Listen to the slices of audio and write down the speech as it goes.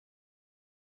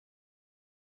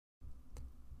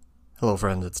Hello,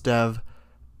 friends. It's Dev.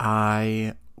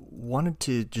 I wanted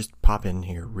to just pop in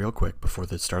here real quick before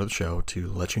the start of the show to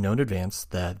let you know in advance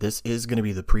that this is going to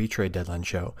be the pre-trade deadline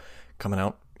show coming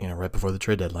out, right before the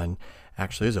trade deadline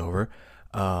actually is over.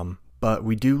 But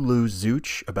we do lose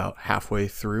Zuch about halfway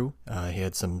through. He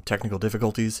had some technical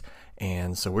difficulties,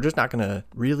 and so we're just not going to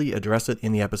really address it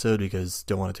in the episode because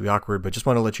don't want it to be awkward, but just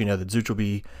want to let you know that Zuch will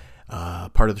be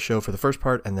part of the show for the first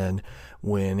part, and then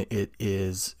when it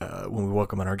is when we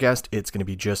welcome on our guest, it's going to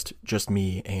be just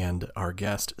me and our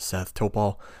guest Seth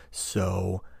Topol.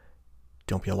 So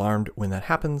don't be alarmed when that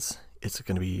happens. It's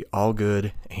going to be all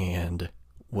good, and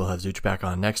we'll have Zuch back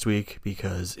on next week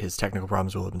because his technical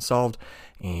problems will have been solved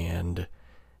and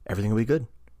everything will be good.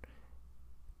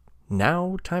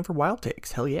 Now, time for Wild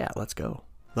Takes. Hell yeah, let's go.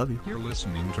 Love you. You're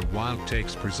listening to Wild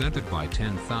Takes presented by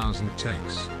 10,000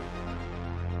 Takes.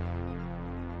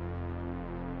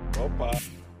 Opa.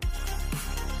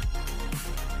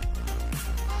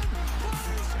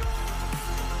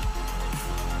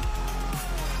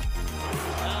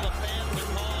 Now the fans are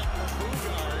calling for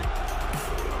Bugard.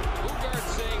 Bugard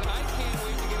saying, I can't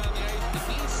wait to get on the ice to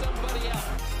be somebody else.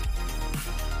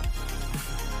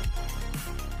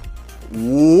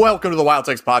 Welcome to the Wild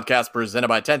Takes podcast presented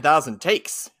by 10,000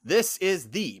 Takes. This is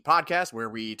the podcast where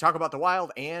we talk about the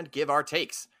Wild and give our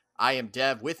takes. I am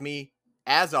Dev. With me,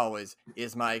 as always,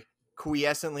 is my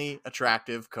quiescently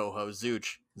attractive co-host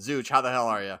Zuch. Zuch, how the hell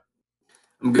are you?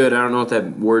 I'm good. I don't know what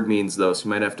that word means though, so you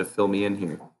might have to fill me in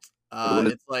here.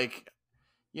 It's like,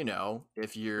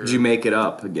 if you're... Did you make it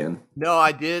up again? No,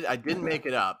 I didn't make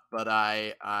it up, but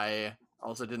I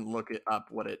also didn't look it up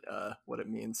what it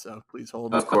means. So please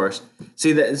hold. Of course.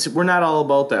 See, we're not all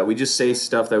about that. We just say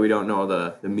stuff that we don't know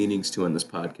the meanings to in this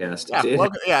podcast.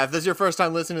 Yeah, if this is your first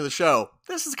time listening to the show,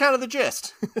 this is kind of the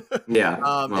gist. Yeah.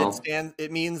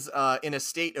 It means in a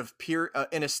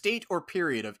state or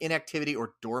period of inactivity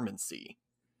or dormancy.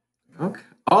 Okay.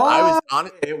 Oh,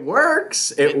 it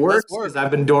works. It works because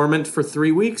I've been dormant for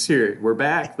 3 weeks here. We're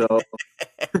back though.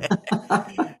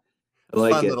 I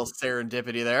like fun little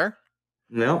serendipity there.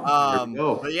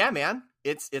 No. But yeah, man,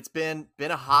 it's been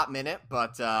a hot minute,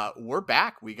 but we're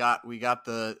back. We got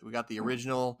the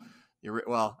original.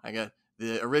 I got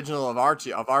the original of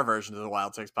our version of the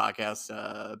Wild Takes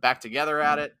podcast back together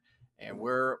at it, and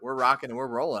we're rocking and we're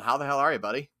rolling. How the hell are you,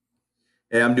 buddy?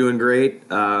 Hey, I'm doing great.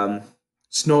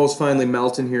 Snow's finally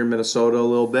melting here in Minnesota a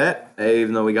little bit,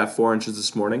 even though we got 4 inches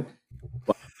this morning.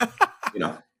 But,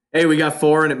 hey, we got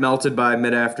 4 and it melted by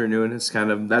mid-afternoon.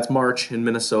 That's March in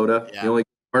Minnesota. Yeah. The only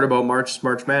part about March is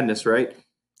March Madness, right?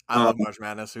 I love March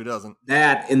Madness. Who doesn't?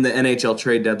 That in the NHL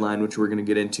trade deadline, which we're going to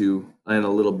get into in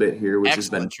a little bit here, which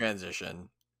Excellent has been transition.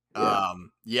 Yeah.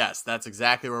 Yes, that's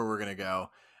exactly where we're going to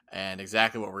go and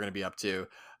exactly what we're going to be up to.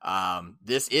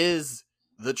 This is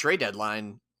the trade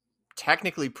deadline,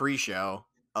 technically pre-show.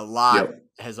 A lot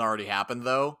has already happened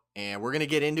though, and we're going to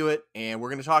get into it, and we're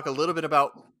going to talk a little bit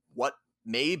about what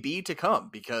may be to come,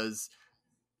 because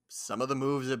some of the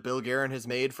moves that Bill Guerin has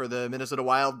made for the Minnesota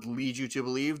Wild lead you to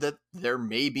believe that there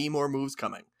may be more moves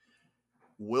coming.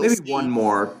 We'll maybe see. One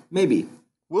more, maybe.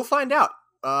 We'll find out.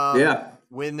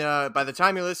 When by the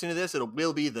time you're listening to this, it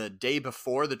will be the day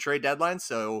before the trade deadline.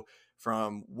 So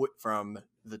from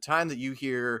the time that you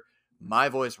hear my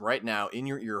voice right now in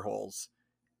your ear holes,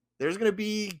 there's going to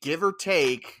be, give or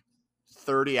take,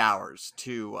 30 hours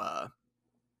to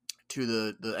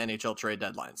the NHL trade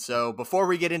deadline. So before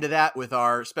we get into that with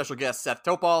our special guest, Seth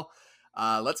Topol,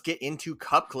 let's get into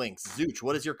Cup Clinks. Zuch,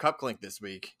 what is your Cup Clink this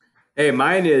week? Hey,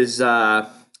 mine is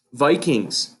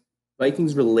Vikings.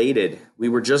 Vikings related. We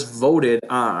were just voted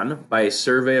on by a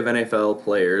survey of NFL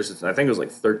players. I think it was like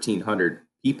 1,300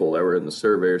 people that were in the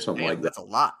survey or something like that. That's a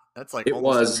lot. That's like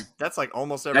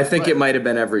almost every I think player. It might have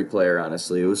been every player,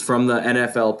 honestly. It was from the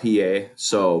NFLPA.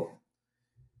 So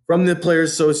from the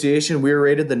Players Association, we were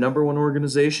rated the number 1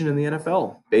 organization in the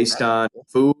NFL based on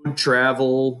food,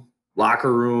 travel,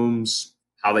 locker rooms,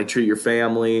 how they treat your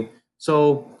family.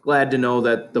 So glad to know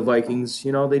that the Vikings,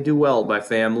 they do well by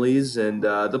families and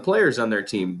the players on their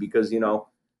team because,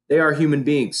 they are human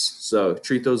beings. So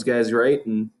treat those guys right,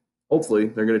 and hopefully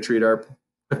they're going to treat our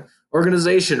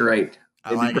organization right.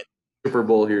 I like it. Super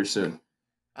Bowl here soon.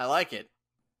 I like it.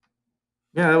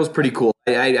 Yeah, that was pretty cool.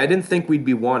 I didn't think we'd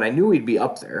be one. I knew we'd be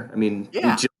up there. I mean, we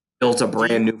just built a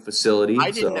brand new facility. I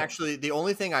didn't actually. The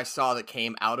only thing I saw that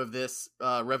came out of this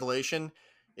revelation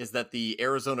is that the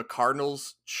Arizona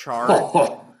Cardinals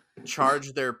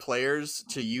charge their players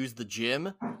to use the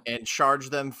gym and charge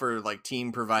them for like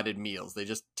team provided meals. They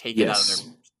just take it out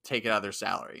of their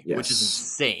salary, which is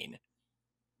insane.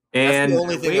 And that's the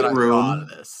only thing that I saw out of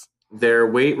this. Their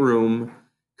weight room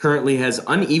currently has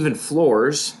uneven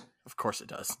floors, Of course it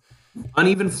does.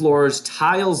 Uneven floors,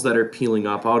 tiles that are peeling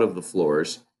up out of the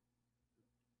floors.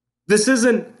 This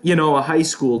isn't, a high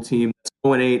school team that's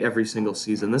 0-8 every single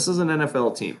season. This is an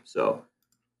NFL team. So,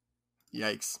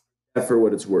 Yikes. for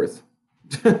what it's worth.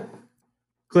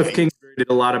 Cliff Kingsbury did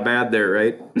a lot of bad there,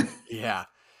 right? Yeah.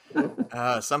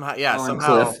 Somehow.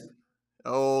 Cliff.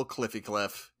 Oh, Cliffy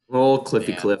Cliff. Oh,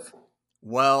 Cliffy Man. Cliff.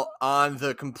 Well, on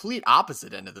the complete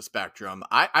opposite end of the spectrum,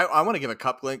 I want to give a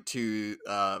cup link to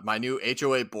my new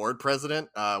HOA board president,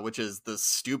 which is the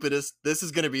stupidest. This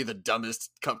is going to be the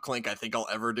dumbest cup clink I think I'll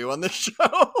ever do on this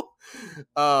show.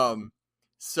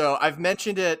 So I've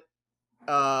mentioned it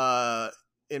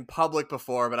in public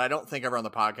before, but I don't think ever on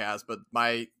the podcast. But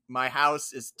my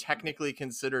house is technically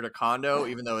considered a condo,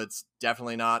 even though it's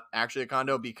definitely not actually a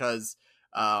condo, because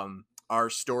our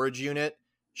storage unit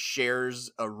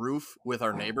shares a roof with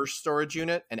our neighbor's storage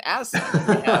unit, and as such,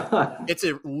 it's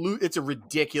a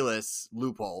ridiculous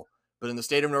loophole. But in the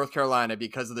state of North Carolina,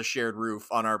 because of the shared roof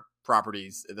on our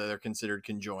properties, they're considered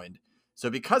conjoined. So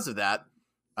because of that,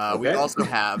 we also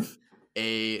have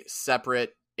a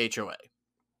separate HOA.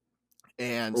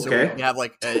 And so we have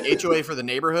like an HOA for the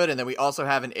neighborhood, and then we also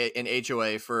have an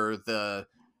HOA for the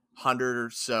 100 or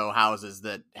so houses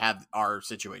that have our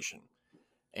situation.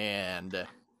 And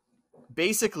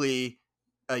basically,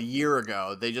 a year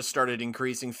ago, they just started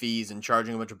increasing fees and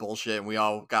charging a bunch of bullshit, and we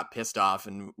all got pissed off.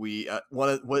 And we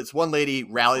one lady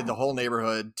rallied the whole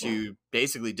neighborhood to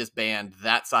basically disband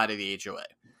that side of the HOA.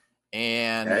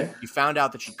 And we found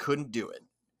out that she couldn't do it.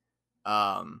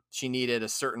 She needed a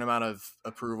certain amount of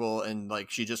approval, and like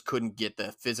she just couldn't get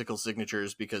the physical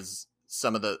signatures because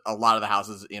a lot of the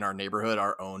houses in our neighborhood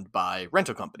are owned by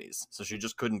rental companies. So she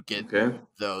just couldn't get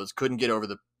those, couldn't get over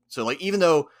so like, even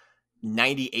though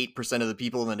 98% of the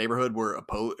people in the neighborhood were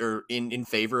opposed or in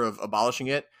favor of abolishing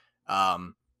it,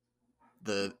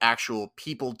 the actual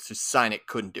people to sign it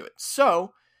couldn't do it.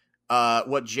 So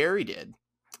what Jerry did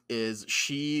is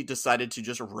she decided to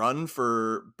just run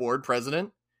for board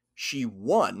president. She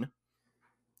won,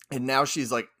 and now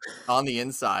she's like on the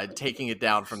inside, taking it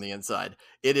down from the inside.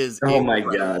 It is my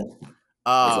God. That's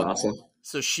awesome.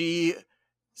 So she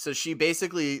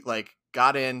basically like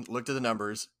got in, looked at the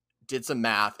numbers, did some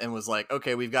math, and was like,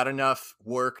 okay, we've got enough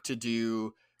work to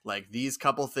do like these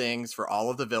couple things for all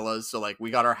of the villas. So like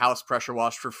we got our house pressure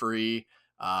washed for free.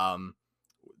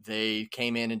 They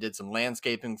came in and did some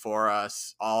landscaping for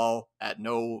us, all at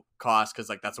no cost, because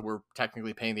like that's what we're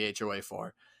technically paying the HOA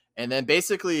for. And then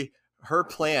basically her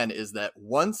plan is that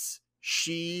once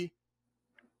she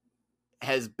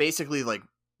has basically like,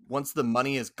 once the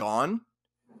money is gone,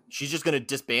 she's just going to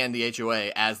disband the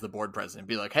HOA as the board president.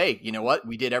 Be like, hey, you know what?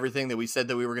 We did everything that we said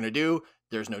that we were going to do.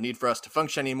 There's no need for us to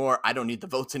function anymore. I don't need the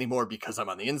votes anymore because I'm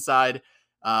on the inside.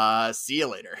 See you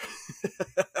later.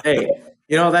 Hey,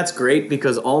 that's great,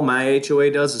 because all my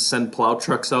HOA does is send plow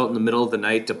trucks out in the middle of the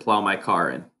night to plow my car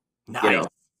in. Nice.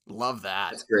 Love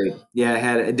that. That's great. Yeah,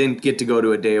 I didn't get to go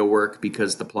to a day of work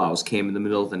because the plows came in the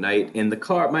middle of the night, and the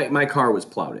car, my car was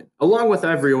plowed in along with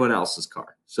everyone else's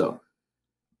car. So,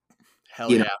 hell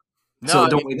yeah. So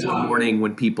don't wait till the morning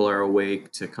when people are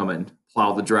awake to come and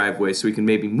plow the driveway so we can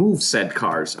maybe move said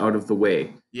cars out of the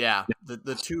way. Yeah,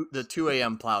 the 2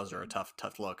 a.m. plows are a tough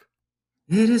look.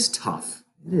 It is tough.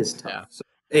 Yeah. So,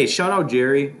 hey, shout out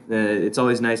Jerry. It's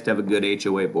always nice to have a good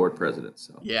HOA board president.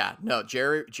 So yeah, no,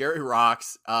 Jerry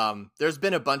rocks. There's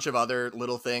been a bunch of other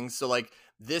little things. So like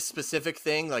this specific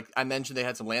thing, like I mentioned, they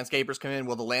had some landscapers come in.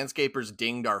 Well, the landscapers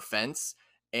dinged our fence,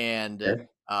 and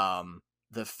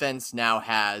the fence now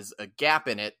has a gap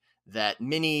in it that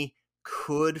Minnie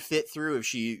could fit through if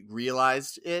she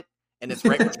realized it. And it's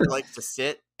right where she likes to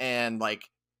sit. And like,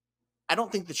 I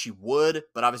don't think that she would,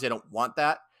 but obviously I don't want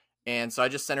that. And so I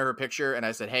just sent her a picture and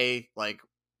I said, hey, like,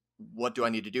 what do I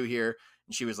need to do here?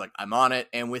 And she was like, I'm on it.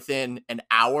 And within an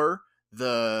hour,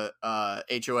 the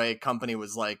HOA company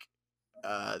was like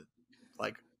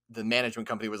the management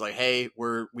company was like, hey,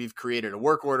 we've created a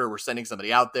work order. We're sending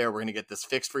somebody out there. We're going to get this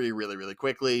fixed for you really, really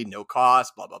quickly. No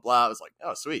cost, blah, blah, blah. I was like,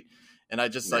 oh, sweet. And I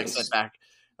just like sent back.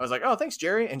 I was like, oh, thanks,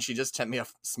 Jerry. And she just sent me a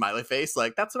smiley face.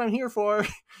 Like, that's what I'm here for.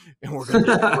 And we're going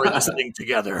to destroy this thing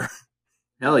together.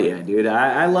 Hell yeah, dude.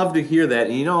 I love to hear that.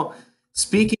 And,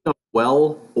 speaking of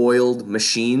well-oiled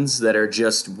machines that are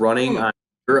just running on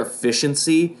pure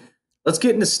efficiency, let's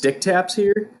get into stick taps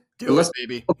here. Do it,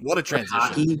 baby. What a transition.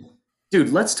 Hockey. Dude,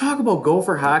 let's talk about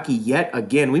Gopher hockey yet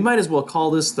again. We might as well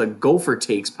call this the Gopher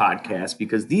Takes podcast,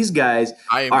 because these guys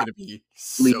I am going to be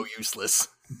so useless.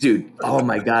 Dude, oh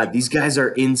my God. These guys are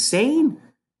insane.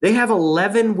 They have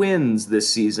 11 wins this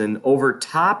season over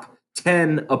top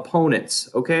 10 opponents,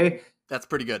 okay? That's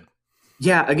pretty good.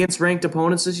 Yeah, against ranked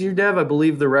opponents this year, Dev, I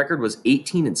believe the record was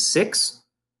 18-6.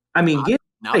 I mean, get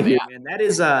Not out of here, bad. man. That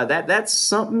is that's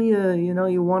something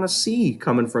you want to see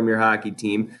coming from your hockey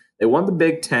team. They won the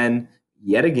Big Ten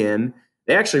yet again.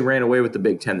 They actually ran away with the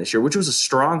Big Ten this year, which was a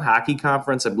strong hockey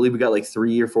conference. I believe we got like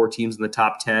 3 or 4 teams in the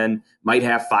top 10. Might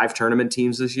have 5 tournament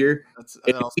teams this year.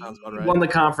 That all sounds about We right. won the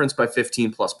conference by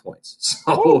 15 plus points.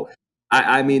 So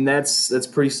I mean that's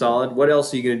pretty solid. What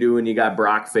else are you going to do when you got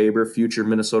Brock Faber, future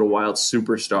Minnesota Wild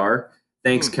superstar?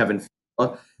 Thanks, Kevin.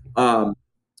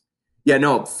 Yeah,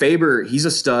 no, Faber, he's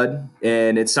a stud,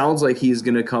 and it sounds like he's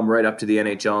going to come right up to the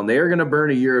NHL, and they are going to burn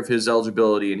a year of his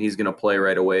eligibility, and he's going to play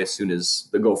right away as soon as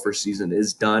the Gopher season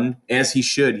is done, as he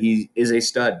should. He is a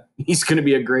stud. He's going to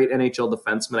be a great NHL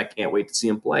defenseman. I can't wait to see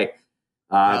him play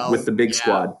with the big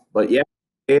squad. But yeah,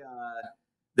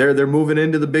 they're moving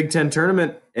into the Big Ten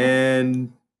tournament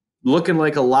and looking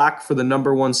like a lock for the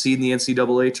number 1 seed in the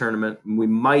NCAA tournament. We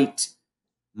might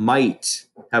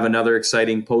have another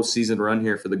exciting postseason run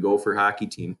here for the Gopher hockey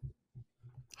team.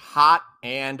 Hot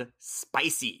and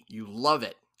spicy. You love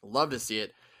it. Love to see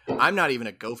it. I'm not even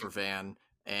a Gopher fan,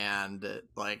 and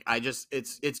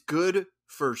it's good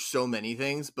for so many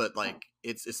things, but like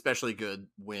it's especially good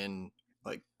when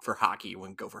for hockey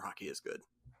when Gopher hockey is good.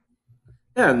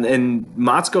 Yeah, and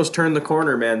Motzko's turned the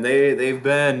corner, man. They've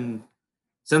been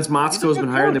since Motzko's been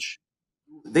hired.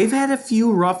 They've had a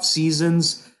few rough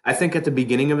seasons, I think, at the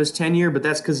beginning of his tenure, but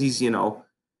that's because he's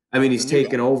he's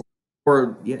taken over.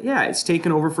 It's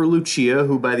taken over for Lucia,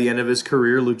 who by the end of his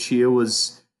career, it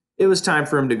was time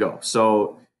for him to go.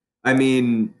 So, I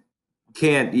mean,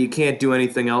 you can't do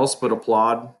anything else but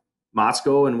applaud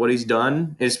Motzko and what he's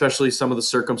done, especially some of the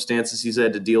circumstances he's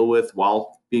had to deal with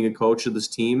while being a coach of this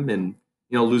team, and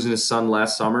losing his son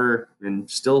last summer, and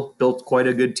still built quite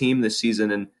a good team this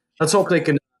season. And let's hope they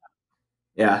can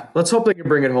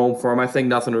bring it home for him. I think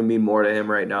nothing would mean more to him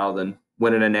right now than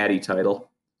winning a natty title.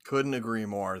 Couldn't agree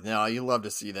more. No, you love to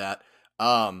see that.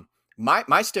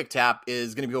 My stick tap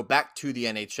is going to go back to the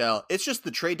NHL. It's just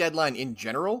the trade deadline in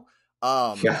general.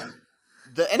 The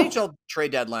NHL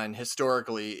trade deadline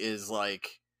historically is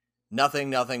like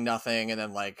nothing, and then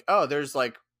there's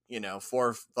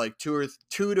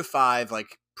 2 to 5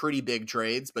 pretty big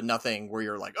trades, but nothing where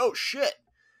you're like, oh shit.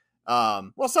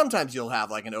 Well, sometimes you'll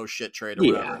have an oh shit trade or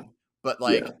whatever, but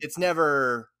it's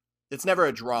never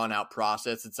a drawn out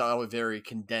process. It's always very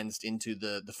condensed into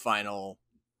the final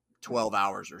 12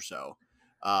 hours or so.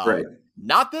 Right.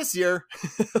 Not this year.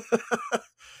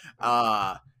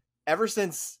 Ever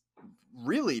since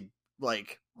really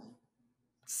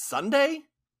Sunday,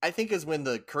 I think is when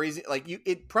the crazy,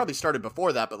 it probably started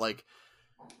before that, but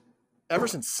ever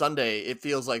since Sunday, it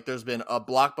feels like there's been a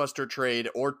blockbuster trade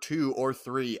or 2 or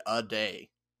 3 a day.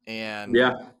 And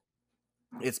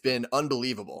it's been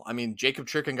unbelievable. I mean, Jacob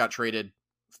Chicken got traded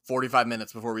 45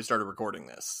 minutes before we started recording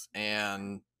this.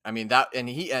 And I mean, the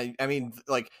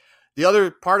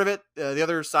other part of it, the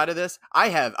other side of this,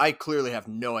 I clearly have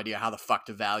no idea how the fuck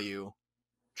to value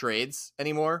trades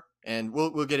anymore. And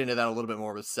we'll get into that a little bit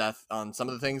more with Seth on some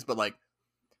of the things, but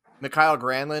Mikhail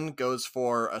Granlund goes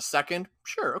for a second.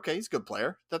 Sure. Okay. He's a good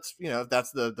player. That's, that's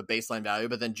the baseline value.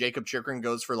 But then Jacob Chikrin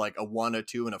goes for a 1, a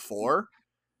 2, and a 4.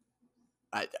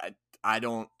 I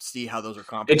don't see how those are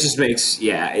comparable. It just makes,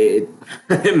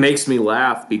 it makes me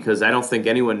laugh because I don't think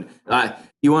anyone,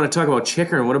 you want to talk about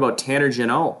Chikrin. What about Tanner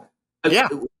Jeannot? Yeah,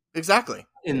 exactly.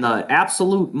 In the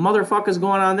absolute motherfuckers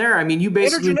going on there. I mean, you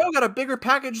basically. Tanner Jeannot got a bigger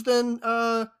package than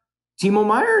Timo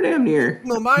Meier, damn near.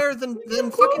 Timo Meier than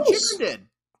fucking Chikrin did.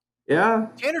 Yeah.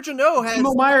 Tanner Jeannot has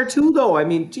Timo Meier too, though. I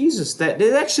mean, Jesus,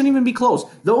 that shouldn't even be close.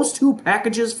 Those 2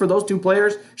 packages for those 2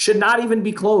 players should not even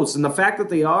be close. And the fact that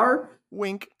they are,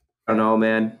 wink. I don't know,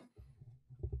 man.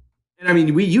 And I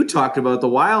mean, you talked about the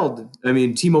Wild. I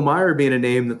mean, Timo Meier being a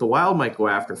name that the Wild might go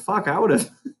after. Fuck, I would have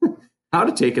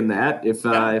taken that if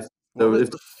the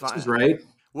was right.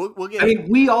 We'll get. I mean,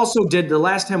 we also did the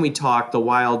last time we talked. The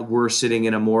Wild were sitting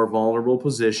in a more vulnerable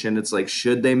position. It's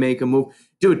should they make a move,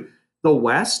 dude? The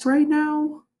West right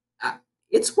now,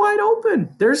 it's wide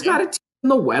open. There's not a team in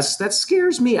the West that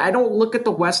scares me. I don't look at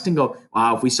the West and go,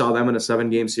 wow, if we saw them in a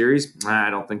 7-game series, I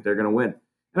don't think they're going to win.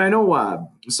 And I know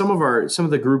some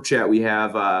of the group chat we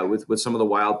have with some of the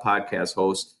Wild podcast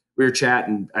hosts, we were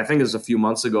chatting, I think it was a few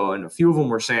months ago, and a few of them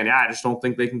were saying, I just don't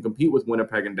think they can compete with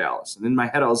Winnipeg and Dallas. And in my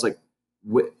head, I was like,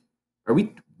 are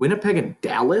we Winnipeg and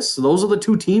Dallas? Those are the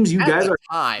 2 teams you guys are.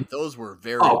 Time, those were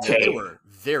very okay. Good. They were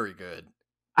very good.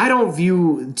 I don't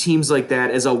view teams like that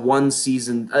as a one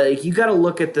season. You got to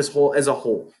look at this whole as a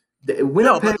whole. The- No,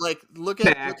 Winnipeg, but like look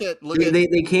at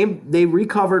they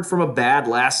recovered from a bad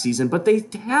last season, but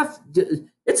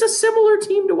it's a similar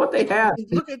team to what they had.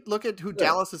 look at who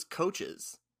Dallas's coach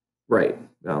is. Right.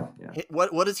 Well, yeah.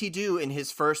 What does he do in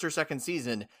his first or second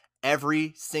season?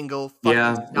 Every single fucking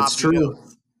Yeah, stop it's he true.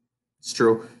 goes. It's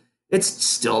true. It's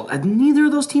still neither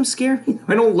of those teams scare me.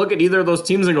 I don't look at either of those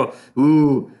teams and go,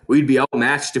 "Ooh, we'd be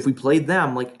outmatched if we played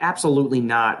them." Like, absolutely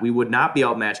not. We would not be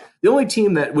outmatched. The only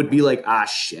team that would be like, "Ah,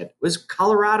 shit," was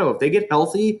Colorado. If they get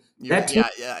healthy, that team.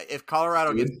 Yeah. If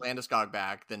Colorado gets Landeskog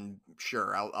back, then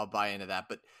sure, I'll buy into that.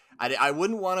 But I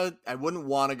wouldn't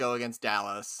want to go against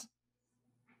Dallas.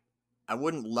 I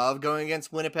wouldn't love going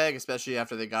against Winnipeg, especially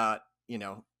after they got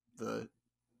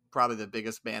probably the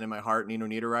biggest man in my heart, Nino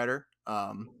Niederreiter.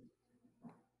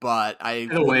 But I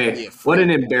In a way, what an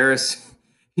embarrassment.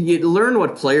 You learn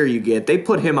what player you get. They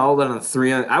put him out on a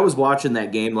 3-on. I was watching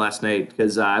that game last night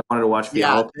because I wanted to watch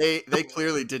Fiala. Yeah, they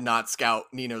clearly did not scout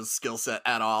Nino's skill set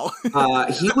at all.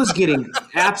 He was getting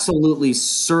absolutely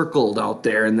circled out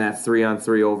there in that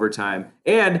 3-on-3 overtime.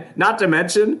 And not to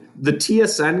mention the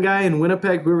TSN guy in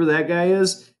Winnipeg, whoever that guy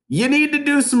is, you need to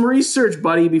do some research,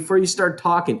 buddy, before you start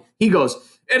talking. He goes,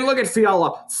 and look at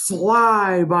Fiala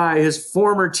fly by his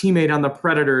former teammate on the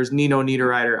Predators, Nino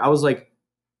Niederreiter. I was like,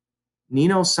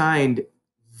 Nino signed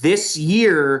this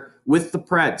year with the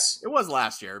Preds. It was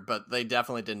last year, but they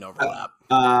definitely didn't overlap.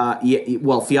 Yeah.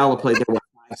 Well, Fiala played there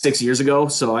 6 years ago,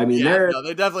 so I mean,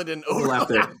 they definitely didn't overlap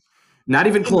there. Not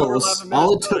even close.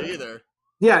 All it took either.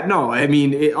 Yeah, no, I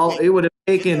mean, it would have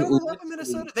taken. Did they overlap in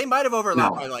Minnesota? They might have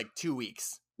overlapped by like 2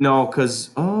 weeks. No,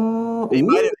 because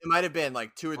it might have been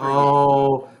like 2 or 3 weeks.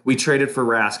 Oh, we traded for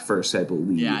Rask first, I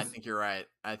believe. Yeah, I think you're right.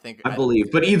 I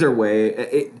believe, but either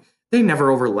way, they never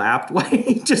overlapped. Why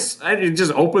he just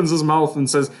opens his mouth and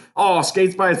says, "Oh,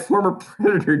 skates by his former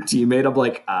Predator teammate." I'm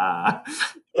like,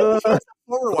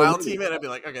 former Wild teammate. I'd be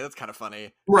like, okay, that's kind of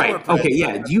funny. Right? Okay,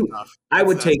 yeah. I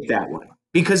would take that one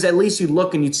because at least you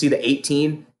look and you'd see the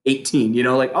 18. You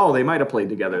know, like, oh, they might have played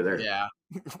together there. Yeah,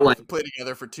 like played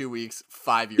together for 2 weeks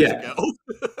 5 years ago.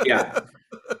 Yeah.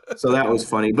 So that was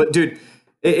funny, but dude,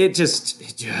 it just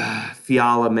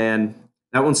Fiala, man.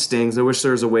 That one stings. I wish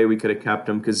there was a way we could have kept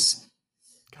him because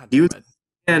he was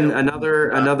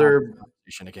another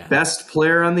best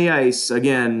player on the ice.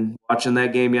 Again, watching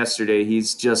that game yesterday,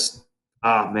 he's just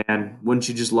man, wouldn't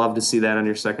you just love to see that on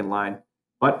your second line?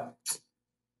 But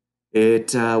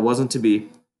it wasn't to be.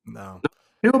 No, I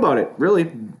knew about it really.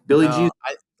 Billy G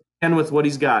and with what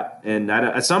he's got, and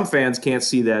some fans can't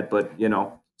see that, but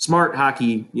smart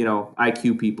hockey,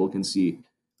 IQ people can see.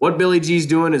 What Billy G's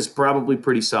doing is probably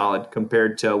pretty solid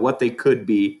compared to what they could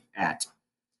be at.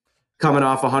 Coming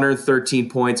off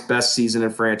 113 points, best season in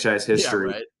franchise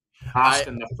history. Yeah, right. Lost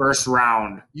in the first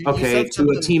round. You to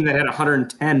a team that had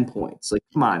 110 points. Like,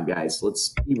 come on, guys.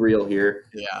 Let's be real here.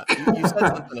 Yeah, you said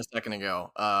something a second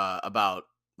ago about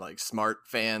like smart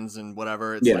fans and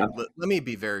whatever. It's like, let me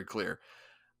be very clear.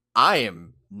 I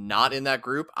am not in that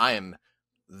group. I am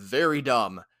very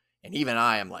dumb. And even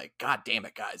I am like, God damn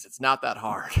it, guys. It's not that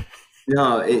hard.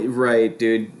 No, right,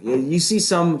 dude. You see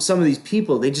some of these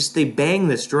people, they bang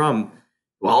this drum.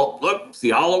 Well, look,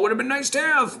 Fiala would have been nice to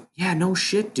have. Yeah, no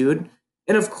shit, dude.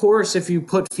 And of course, if you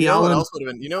put Fiala, what else would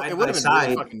have been? It would have been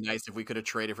really fucking nice if we could have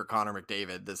traded for Connor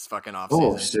McDavid this fucking offseason.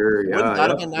 Oh, sure, yeah. Wouldn't that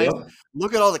have been nice? Yeah.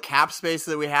 Look at all the cap space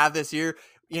that we have this year.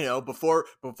 Before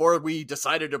we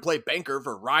decided to play banker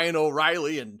for Ryan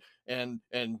O'Reilly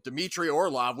and Dmitry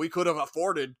Orlov, we could have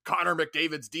afforded Connor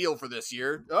McDavid's deal for this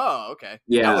year. Oh, okay.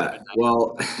 Yeah. Nice.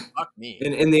 Well, fuck me.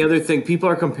 And the other thing, people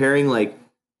are comparing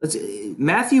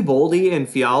Matthew Boldy and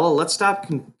Fiala. Let's stop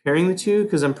comparing the two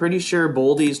because I'm pretty sure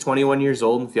Boldy is 21 years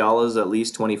old and Fiala is at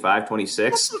least 25,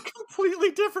 26. Those are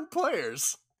completely different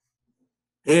players.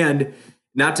 And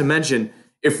not to mention,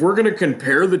 if we're going to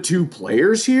compare the two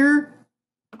players here,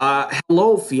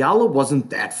 Fiala wasn't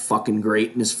that fucking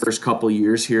great in his first couple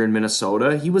years here in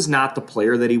Minnesota. He was not the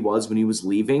player that he was when he was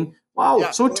leaving. Wow. Yeah,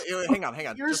 so hang on.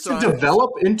 Years to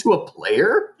develop into a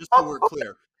player? Just so we're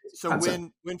clear. So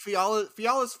when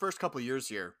Fiala's first couple of years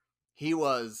here, he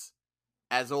was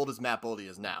as old as Matt Boldy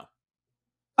is now.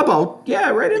 About,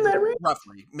 right in that range.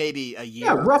 Roughly. Maybe a year.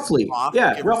 Yeah, roughly.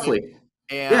 Roughly.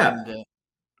 And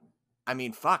I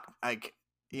mean, fuck, like,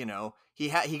 he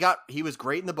was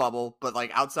great in the bubble, but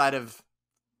like outside of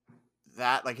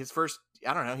that, like his first,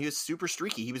 I don't know, he was super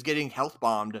streaky. He was getting health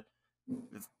bombed.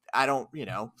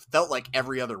 Felt like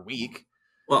every other week.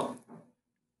 Well,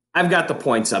 I've got the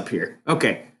points up here.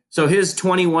 Okay. So his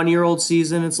 21-year-old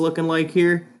season, it's looking like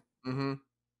here. Mm-hmm.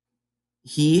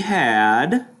 He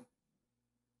had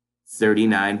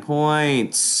 39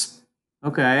 points.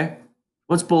 Okay.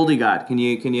 What's Boldy got? Can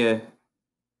you?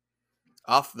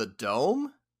 Off the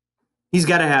dome He's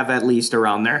got to have at least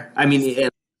around there. I mean,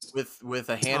 with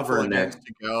a handful of games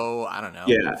to go. I don't know.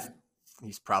 Yeah.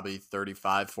 He's probably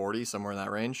 35, 40, somewhere in that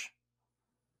range.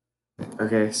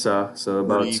 Okay, so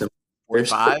about 30,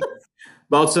 45.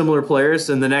 about similar players.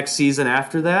 And the next season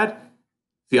after that,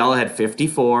 Fiala had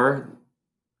 54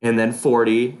 and then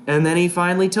 40, and then he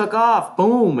finally took off.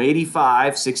 Boom,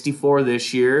 85, 64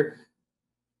 this year.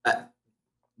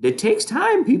 It takes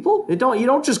time, people. You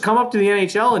don't just come up to the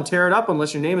NHL and tear it up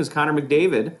unless your name is Connor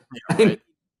McDavid. Yeah, right.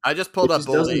 I just pulled up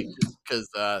Boldy because,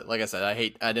 like I said,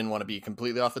 I didn't want to be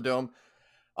completely off the dome.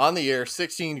 On the year,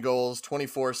 16 goals,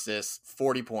 24 assists,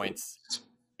 40 points,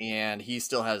 and he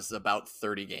still has about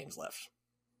 30 games left.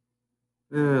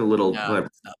 No,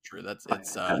 that's not true. It's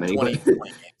 20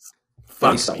 games.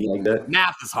 Fuck something like that.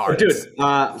 Math is hard, dude.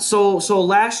 So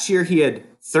last year he had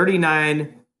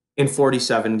 39 in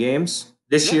 47 games.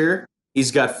 This year he's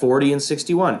got 40 and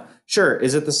 61. Sure,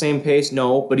 is it the same pace?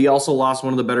 No, but he also lost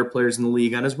one of the better players in the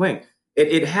league on his wing.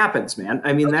 It happens, man.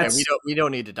 I mean, we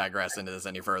don't need to digress into this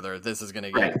any further. This is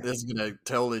gonna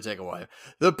totally take away.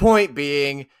 The point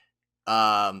being,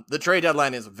 the trade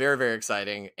deadline is very, very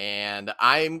exciting, and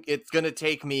it's gonna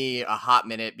take me a hot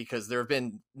minute because there have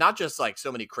been not just like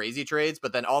so many crazy trades,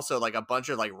 but then also like a bunch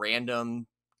of like random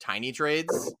tiny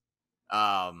trades.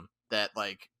 That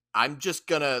like I'm just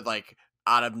gonna like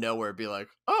out of nowhere be like,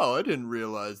 oh, I didn't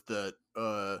realize that.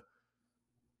 I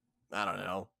don't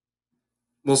know.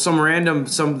 Well,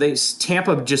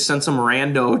 Tampa just sent some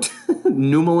rando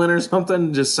Numelin or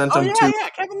something. Just sent him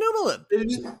Kevin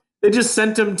Numelin. They just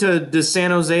sent him to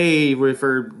San Jose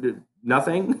for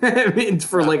nothing. I mean,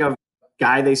 for like a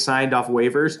guy they signed off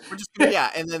waivers.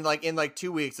 And then like in like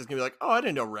 2 weeks, it's gonna be like, oh, I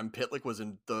didn't know Rem Pitlick was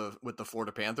with the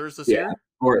Florida Panthers this year.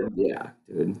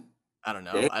 Dude. I don't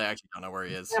know. I actually don't know where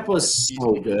he is. Tampa's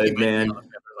so good, man.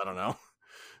 I don't know.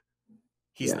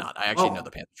 He's not. I actually know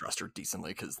the Panthers roster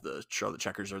decently because the Charlotte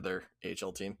Checkers are their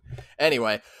AHL team.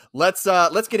 Anyway, let's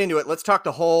get into it. Let's talk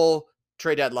the whole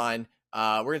trade deadline.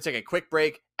 We're gonna take a quick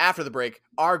break. After the break,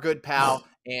 our good pal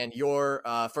and your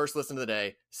first listen of the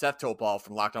day, Seth Topol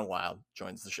from Locked On Wild,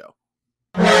 joins the show.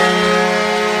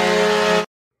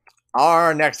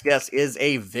 Our next guest is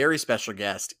a very special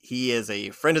guest. He is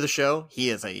a friend of the show. He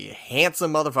is a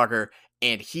handsome motherfucker,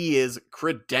 and he is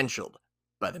credentialed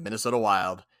by the Minnesota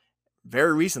Wild.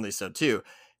 Very recently so, too.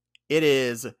 It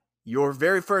is your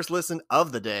very first listen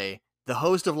of the day, the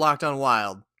host of Locked On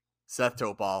Wild, Seth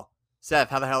Topol. Seth,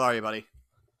 how the hell are you, buddy?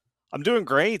 I'm doing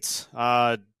great.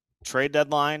 Trade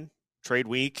deadline, trade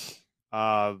week.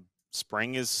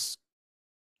 Spring is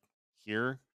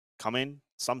here, coming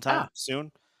sometime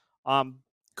soon.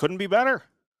 Couldn't be better.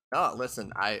 Oh,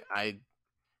 listen, I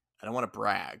don't want to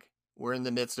brag. We're in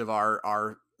the midst of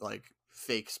our like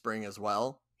fake spring as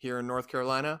well here in North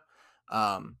Carolina.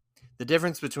 The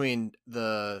difference between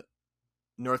the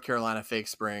North Carolina fake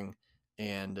spring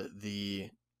and the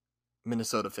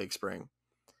Minnesota fake spring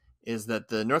is that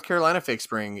the North Carolina fake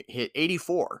spring hit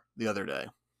 84 the other day.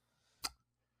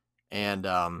 And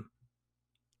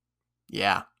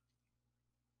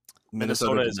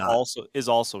Minnesota is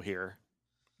also here.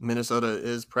 Minnesota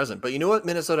is present. But you know what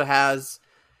Minnesota has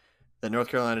that North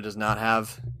Carolina does not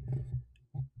have?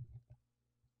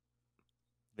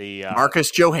 The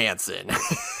Marcus Johansson.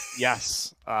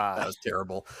 Yes. That was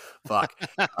terrible. Fuck.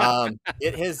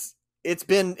 It's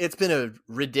been a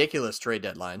ridiculous trade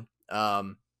deadline.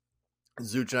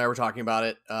 Zuch and I were talking about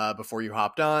it before you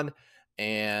hopped on,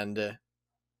 and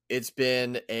it's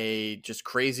been a just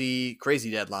crazy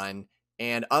deadline.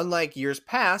 And unlike years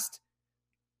past,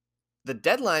 the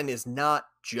deadline is not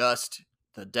just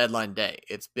the deadline day.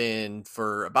 It's been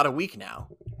for about a week now,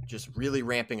 just really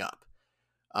ramping up.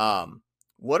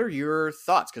 What are your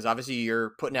thoughts? Because obviously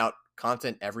you're putting out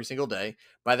content every single day.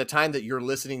 By the time that you're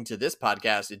listening to this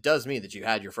podcast, it does mean that you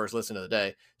had your first listen of the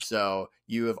day. So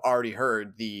you have already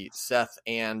heard the Seth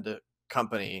and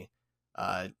company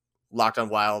Locked On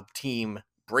Wild team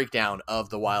breakdown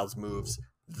of the Wild's moves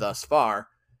thus far.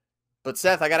 But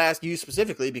Seth, I got to ask you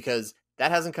specifically because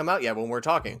that hasn't come out yet when we're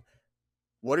talking.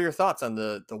 What are your thoughts on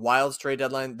the Wild's trade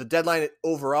deadline, the deadline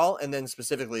overall, and then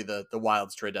specifically the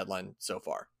Wild's trade deadline so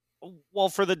far? Well,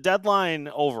 for the deadline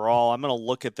overall, I'm going to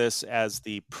look at this as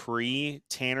the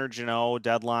pre-Tanner Jeannot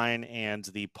deadline and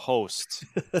the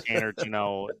post-Tanner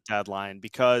Jeannot deadline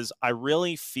because I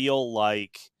really feel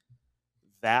like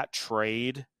that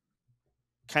trade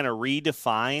kind of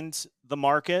redefined the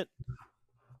market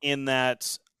in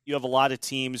that you have a lot of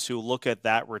teams who look at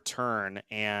that return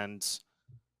and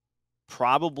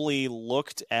probably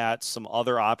looked at some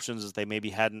other options that they maybe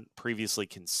hadn't previously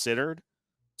considered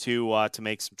to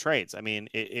make some trades. I mean,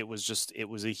 it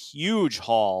was a huge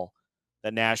haul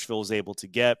that Nashville was able to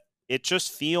get. It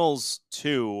just feels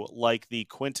too like the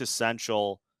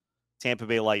quintessential Tampa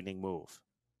Bay Lightning move.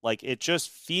 Like, it just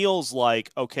feels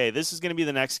like, okay, this is going to be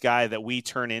the next guy that we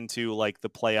turn into like the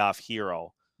playoff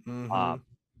hero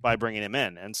by bringing him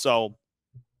in. And so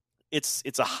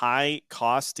it's a high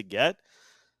cost to get,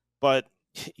 but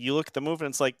you look at the move and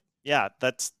it's like, yeah,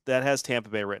 that has Tampa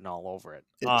Bay written all over it.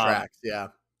 It tracks. Yeah.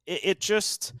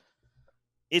 It's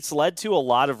led to a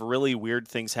lot of really weird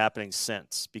things happening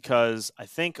since, because I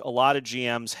think a lot of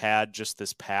GMs had just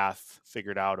this path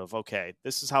figured out of, okay,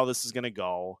 this is how this is going to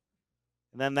go.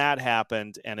 And then that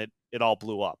happened and it all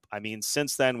blew up. I mean,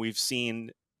 since then we've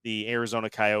seen the Arizona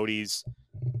Coyotes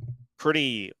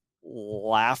pretty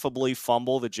laughably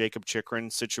fumble the Jacob Chychrun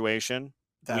situation.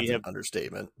 That's an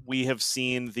understatement. We have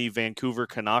seen the Vancouver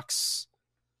Canucks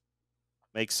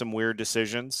make some weird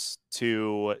decisions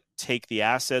to take the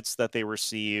assets that they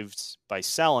received by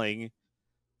selling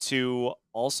to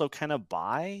also kind of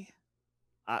buy.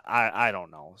 I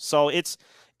don't know. So it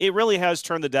really has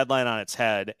turned the deadline on its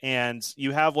head, and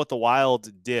you have what the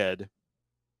Wild did.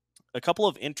 A couple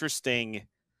of interesting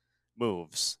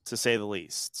moves, to say the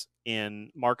least,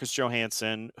 in Marcus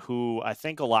Johansson, who I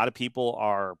think a lot of people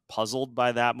are puzzled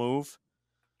by that move.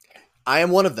 I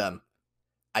am one of them.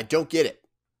 I don't get it.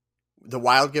 The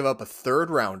Wild give up a third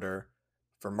rounder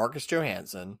for Marcus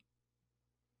Johansson.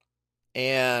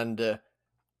 And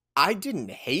I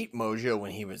didn't hate Mojo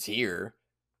when he was here.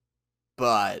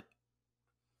 But,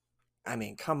 I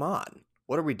mean, come on.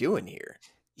 What are we doing here?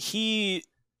 He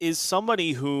is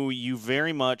somebody who you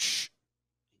very much...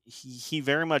 He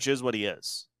very much is what he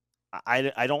is.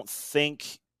 I don't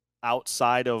think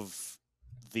outside of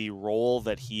the role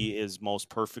that he is most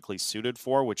perfectly suited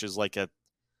for, which is like a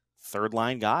third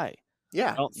line guy.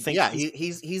 Yeah. I don't think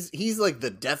he's like the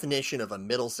definition of a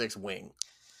middle six wing.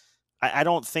 I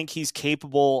don't think he's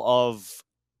capable of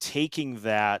taking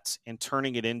that and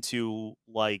turning it into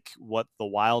like what the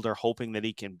Wild are hoping that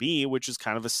he can be, which is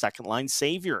kind of a second line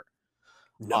savior.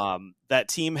 No.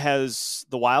 The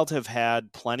Wild have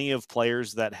had plenty of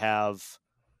players that have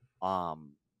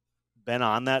been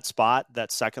on that spot,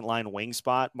 that second line wing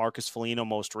spot, Marcus Foligno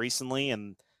most recently,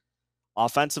 and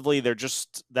offensively,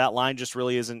 that line just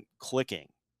really isn't clicking.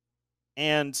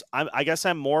 And I guess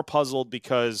I'm more puzzled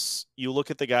because you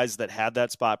look at the guys that had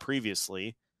that spot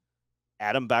previously,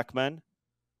 Adam Beckman,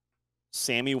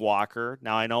 Sammy Walker.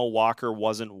 Now, I know Walker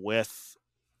wasn't with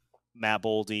Matt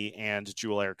Boldy and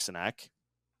Joel Eriksson-Ek,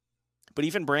 but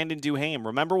even Brandon Duhaime.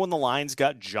 Remember when the lines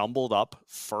got jumbled up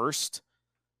first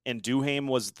and Duhaime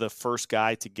was the first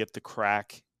guy to get the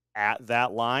crack at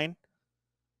that line?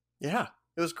 Yeah,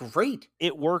 it was great.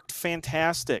 It worked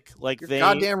fantastic. Like, You're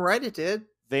goddamn right it did.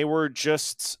 They were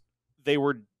just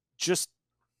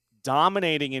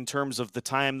dominating in terms of the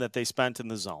time that they spent in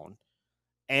the zone.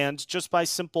 And just by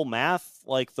simple math,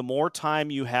 like, the more time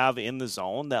you have in the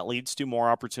zone, that leads to more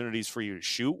opportunities for you to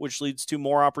shoot, which leads to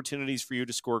more opportunities for you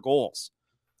to score goals.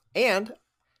 And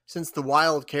since the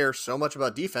Wild care so much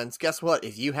about defense, guess what?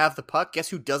 If you have the puck, guess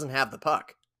who doesn't have the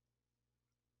puck?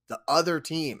 The other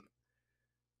team.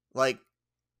 Like,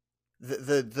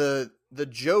 the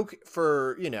joke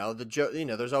for,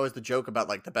 there's always the joke about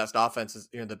like the best offense is,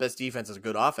 the best defense is a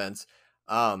good offense.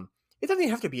 It doesn't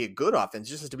even have to be a good offense; it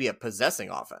just has to be a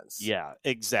possessing offense. Yeah,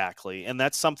 exactly. And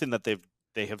that's something that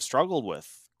they have struggled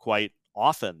with quite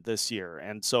often this year.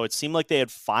 And so it seemed like they had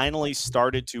finally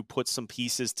started to put some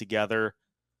pieces together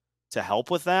to help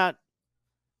with that.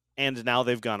 And now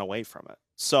they've gone away from it.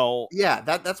 So yeah,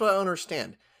 that's what I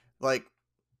understand. Like,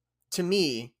 to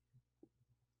me,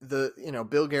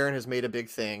 Bill Guerin has made a big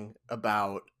thing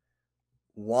about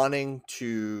wanting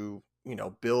to,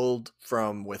 build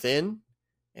from within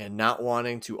and not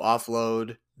wanting to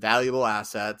offload valuable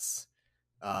assets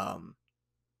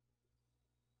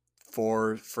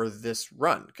for this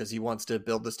run, because he wants to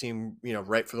build this team,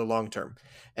 right for the long term.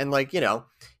 And like,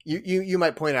 you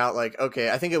might point out like, okay,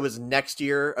 I think it was next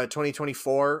year,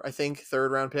 2024, I think,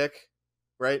 third round pick,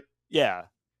 right? Yeah.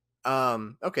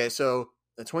 Okay, so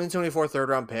the 2024 third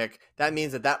round pick, that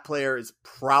means that player is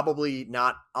probably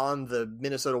not on the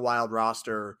Minnesota Wild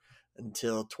roster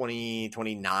until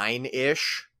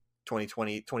 2029-ish,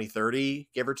 2030,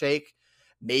 give or take.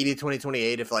 Maybe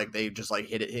 2028 if like they just like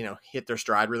hit it, hit their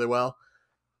stride really well.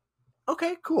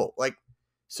 Okay, cool. Like,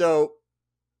 so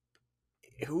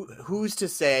who's to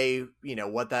say,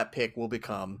 what that pick will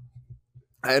become?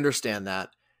 I understand that.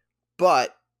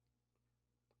 But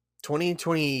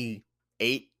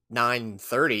 2028, 9,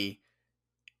 30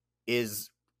 is,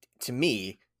 to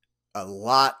me, a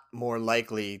lot more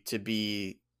likely to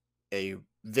be a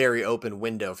very open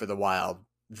window for the Wild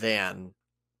than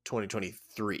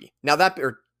 2023. Now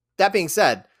that being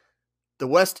said, the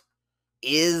West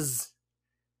is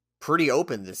pretty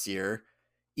open this year,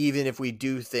 even if we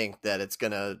do think that it's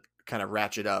going to kind of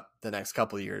ratchet up the next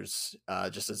couple of years,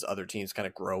 just as other teams kind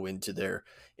of grow into their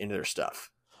stuff.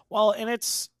 Well, and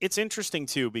it's interesting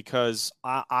too, because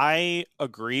I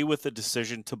agree with the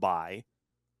decision to buy,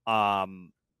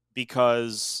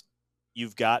 because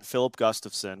you've got Philip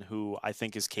Gustafsson, who I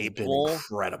think is capable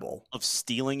incredible of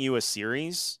stealing you a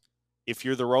series if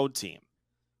you're the road team.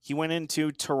 He went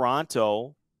into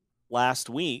Toronto last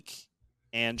week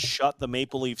and shut the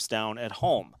Maple Leafs down at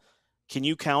home. Can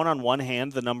you count on one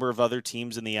hand the number of other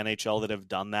teams in the NHL that have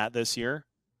done that this year?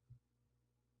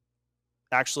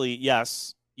 Actually,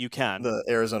 yes, you can. The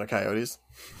Arizona Coyotes.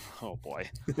 Oh boy.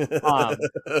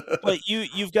 But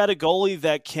you've got a goalie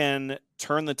that can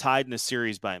turn the tide in a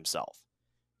series by himself.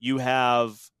 You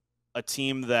have a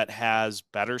team that has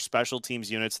better special teams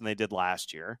units than they did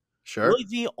last year. Sure. Really,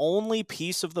 the only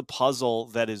piece of the puzzle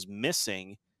that is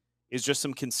missing is just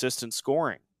some consistent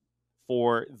scoring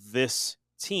for this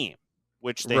team,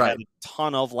 which they had a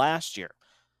ton of last year.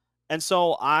 And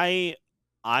so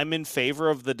I'm in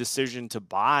favor of the decision to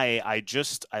buy. I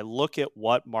look at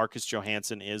what Marcus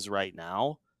Johansson is right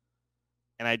now,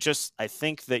 and I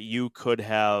think that you could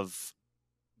have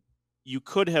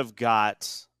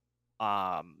got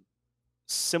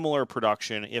similar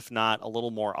production, if not a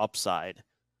little more upside,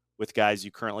 with guys you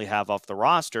currently have off the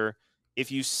roster if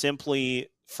you simply,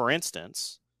 for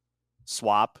instance,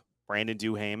 swap Brandon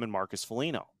Duhaime and Marcus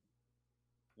Foligno.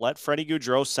 Let Freddie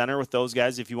Gaudreau center with those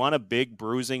guys. If you want a big,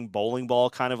 bruising, bowling ball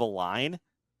kind of a line,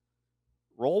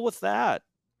 roll with that.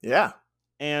 Yeah.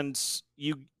 And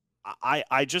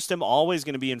I just am always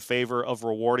going to be in favor of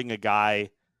rewarding a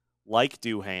guy like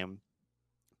Duhaime,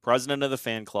 president of the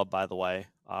fan club, by the way.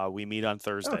 We meet on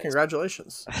Thursdays. Oh,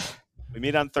 congratulations. We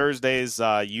meet on Thursdays.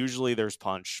 Usually there's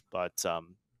punch, but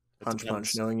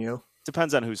punch, knowing you.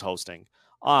 Depends on who's hosting.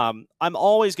 I'm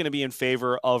always going to be in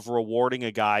favor of rewarding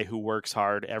a guy who works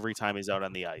hard every time he's out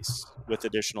on the ice with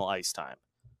additional ice time.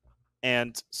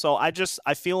 And so I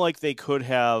feel like they could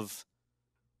have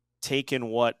taken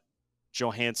what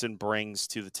Johansson brings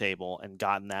to the table and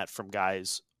gotten that from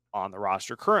guys on the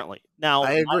roster currently. Now,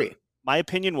 I agree. My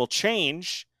opinion will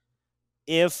change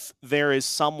if there is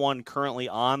someone currently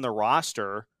on the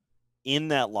roster in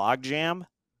that logjam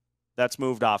that's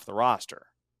moved off the roster.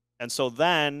 And so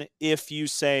then if you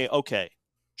say, okay,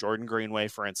 Jordan Greenway,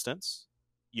 for instance,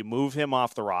 you move him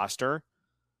off the roster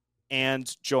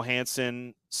and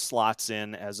Johansson slots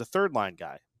in as a third line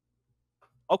guy.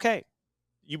 Okay.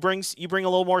 You bring a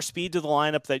little more speed to the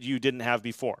lineup that you didn't have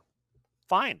before.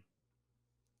 Fine.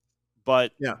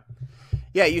 But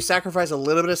yeah, you sacrifice a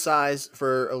little bit of size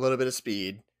for a little bit of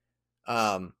speed.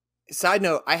 Side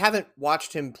note, I haven't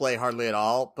watched him play hardly at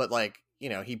all, but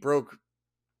he broke.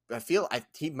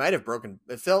 He might have broken.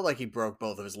 It felt like he broke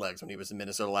both of his legs when he was in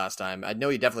Minnesota last time. I know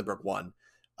he definitely broke one.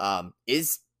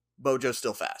 Is Bojo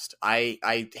still fast?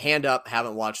 I hand up,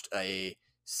 haven't watched a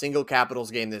single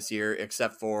Capitals game this year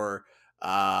except for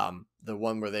the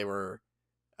one where they were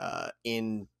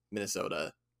in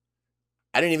Minnesota.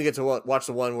 I didn't even get to watch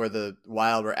the one where the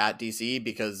Wild were at DC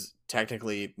because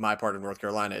technically my part of North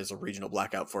Carolina is a regional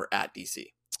blackout for at DC.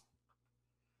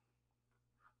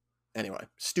 Anyway,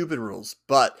 stupid rules.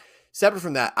 But separate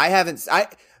from that,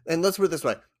 and let's put it this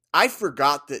way. I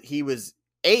forgot that he was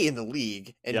A, in the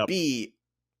league, and B,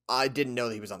 I didn't know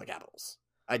that he was on the Capitals.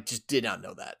 I just did not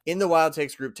know that. In the Wild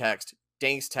Takes group text,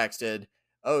 Danks texted,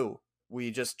 "Oh, we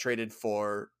just traded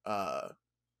for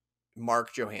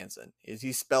Mark Johansson."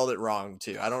 He spelled it wrong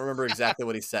too. I don't remember exactly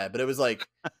what he said, but it was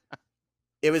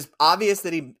it was obvious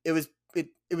that it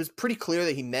was pretty clear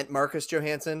that he meant Marcus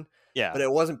Johansson. Yeah, but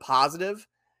it wasn't positive.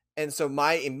 And so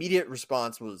my immediate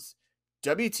response was,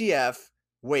 WTF,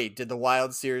 wait, did the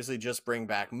Wild seriously just bring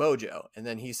back Mojo? And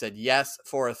then he said, yes,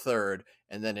 for a third.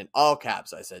 And then in all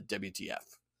caps, I said,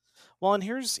 WTF. Well, and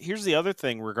here's the other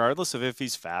thing, regardless of if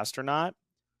he's fast or not,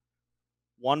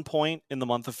 1 point in the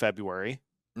month of February.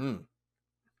 Don't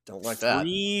like that.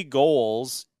 3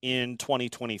 goals in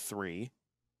 2023.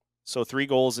 So 3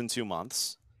 goals in 2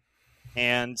 months.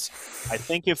 And I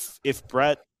think if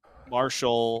Brett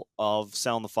Marshall of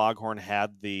Sound the Foghorn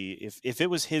had if it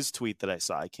was his tweet that I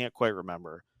saw, I can't quite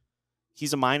remember.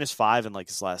 He's a -5 in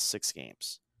his last 6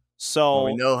 games. So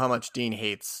we know how much Dean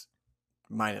hates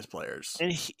minus players.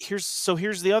 And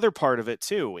here's the other part of it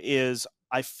too, is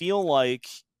I feel like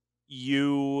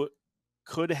you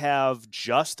could have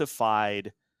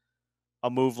justified a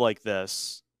move like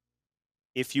this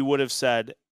if you would have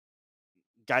said,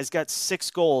 Guy's got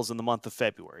 6 goals in the month of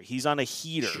February. He's on a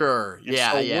heater. Sure. And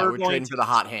Yeah, so yeah. We're going trading for the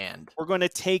hot hand. We're going to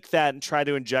take that and try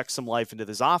to inject some life into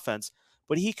this offense.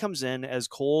 But he comes in as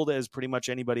cold as pretty much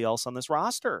anybody else on this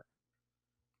roster.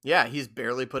 Yeah, he's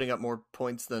barely putting up more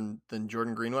points than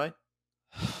Jordan Greenway.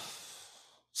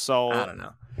 So I don't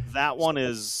know. That one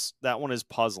is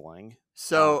puzzling.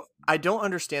 So I don't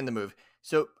understand the move.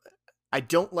 So I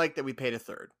don't like that we paid a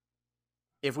third.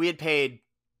 If we had paid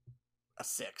a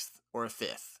sixth or a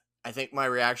fifth, I think my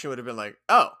reaction would have been like,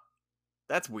 oh,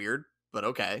 that's weird, but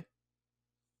okay.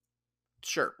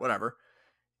 Sure, whatever.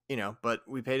 But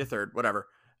we paid a third, whatever.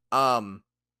 But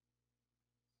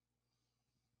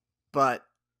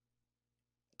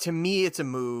to me, it's a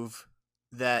move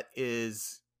that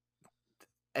is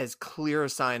as clear a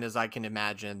sign as I can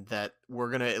imagine that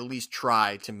we're going to at least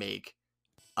try to make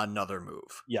another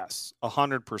move. Yes,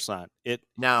 100%.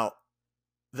 Now,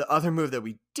 the other move that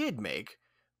we did make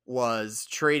was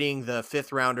trading the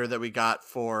 5th rounder that we got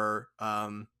for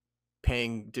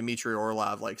paying Dmitry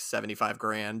Orlov like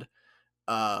 $75,000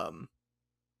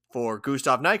 for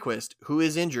Gustav Nyquist, who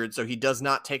is injured, so he does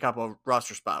not take up a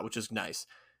roster spot, which is nice.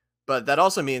 But that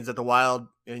also means that the Wild,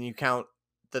 and you count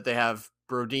that they have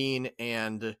Brodin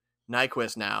and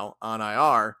Nyquist now on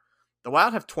IR, the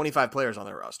Wild have 25 players on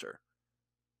their roster.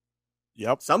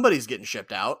 Yep. Somebody's getting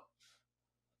shipped out.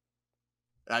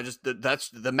 That's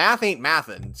the math ain't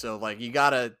mathin'. So like you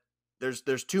gotta,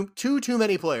 there's too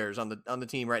many players on the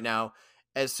team right now.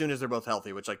 As soon as they're both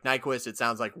healthy, which like Nyquist, it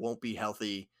sounds like won't be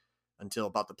healthy until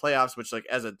about the playoffs. Which like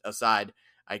as an aside,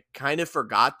 I kind of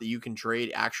forgot that you can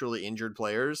trade actually injured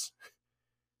players,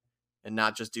 and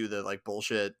not just do the like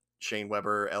bullshit Shane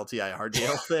Weber LTIR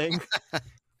deal thing.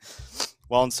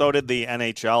 Well, and so did the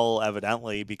NHL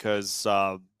evidently, because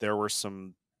there were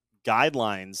some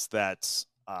guidelines that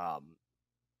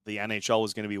the NHL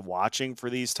was going to be watching for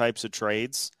these types of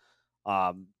trades,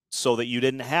 so that you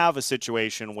didn't have a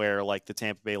situation where like the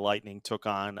Tampa Bay Lightning took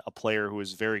on a player who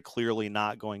is very clearly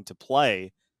not going to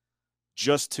play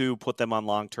just to put them on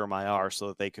long-term IR so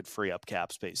that they could free up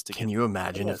cap space. Can you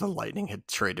imagine if the Lightning had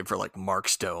traded for like Mark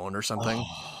Stone or something?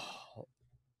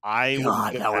 That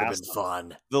would have been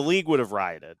fun. The league would have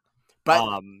rioted.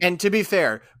 But and to be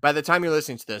fair, by the time you're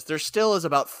listening to this, there still is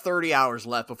about 30 hours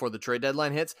left before the trade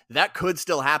deadline hits. That could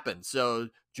still happen. So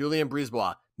Julien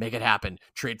Brisebois, make it happen.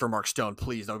 Trade for Mark Stone,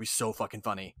 please. That would be so fucking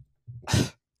funny.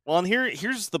 Well, and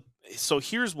here's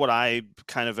what I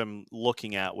kind of am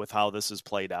looking at with how this has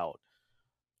played out.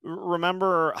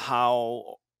 Remember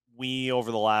how we,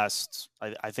 over the last,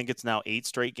 I think it's now 8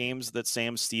 straight games that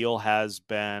Sam Steele has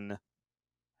been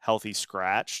healthy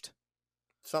scratched?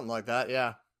 Something like that,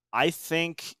 yeah. I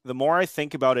think the more I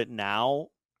think about it now,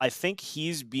 I think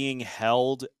he's being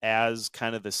held as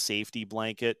kind of the safety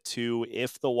blanket to,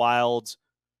 if the Wild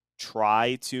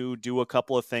try to do a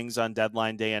couple of things on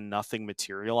deadline day and nothing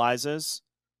materializes,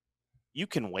 you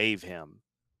can waive him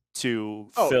to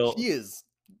fill.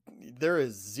 There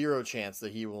is zero chance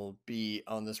that he will be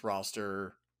on this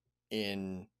roster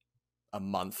in a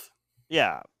month.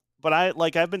 Yeah. But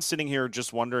I've been sitting here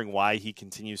just wondering why he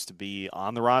continues to be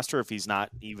on the roster if he's not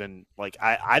even like,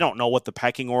 I don't know what the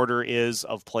pecking order is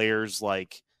of players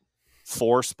like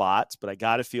 4 spots, but I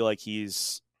got to feel like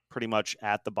he's pretty much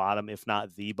at the bottom, if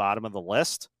not the bottom of the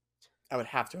list. I would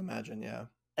have to imagine. Yeah.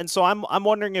 And so I'm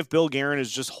wondering if Bill Guerin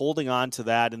is just holding on to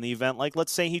that in the event. Like,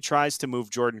 let's say he tries to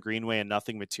move Jordan Greenway and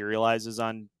nothing materializes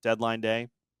on deadline day.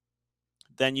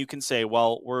 Then you can say,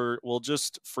 well, we'll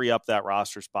just free up that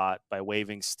roster spot by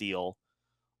waiving Steele,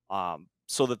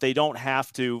 so that they don't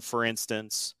have to, for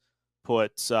instance,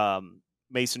 put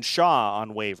Mason Shaw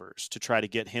on waivers to try to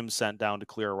get him sent down to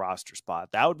clear a roster spot.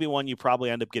 That would be one you probably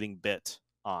end up getting bit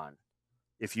on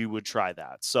if you would try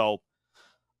that. So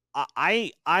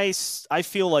I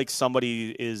feel like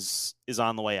somebody is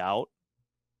on the way out,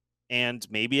 and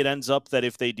maybe it ends up that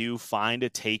if they do find a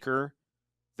taker,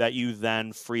 that you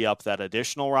then free up that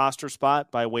additional roster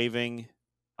spot by waiving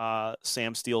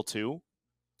Sam Steele too.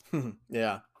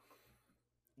 Yeah.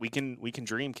 We can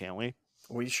dream, can't we?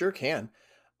 We sure can.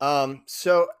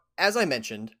 So as I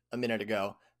mentioned a minute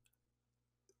ago,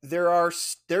 there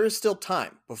is still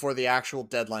time before the actual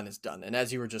deadline is done. And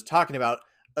as you were just talking about,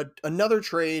 another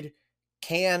trade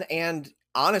can, and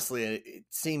honestly, it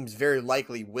seems very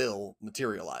likely will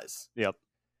materialize. Yep.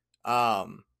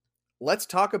 Let's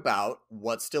talk about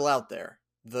what's still out there.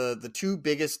 The 2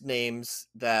 biggest names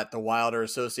that the Wild are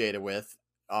associated with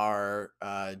are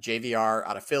JVR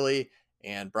out of Philly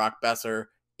and Brock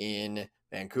Besser in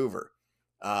Vancouver.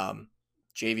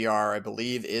 JVR, I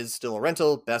believe, is still a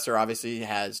rental. Besser obviously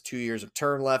has 2 years of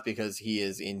term left because he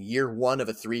is in year 1 of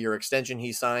a 3-year extension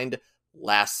he signed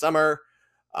last summer.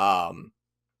 Fuck.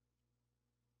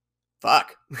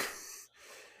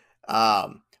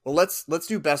 Well, let's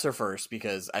do Besser first,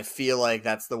 because I feel like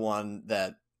that's the one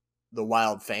that the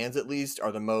Wild fans, at least,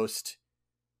 are the most,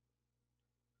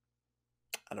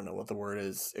 I don't know what the word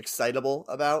is, excitable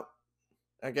about,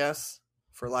 I guess,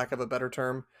 for lack of a better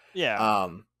term. Yeah.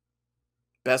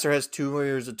 Besser has 2 more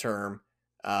years of term.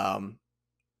 At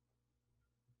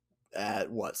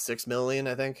what, $6 million,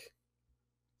 I think?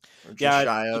 Or just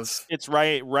shy of. It's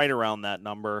right around that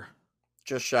number.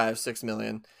 Just shy of $6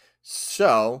 million.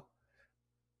 So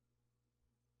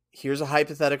here's a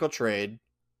hypothetical trade.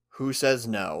 Who says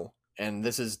no? And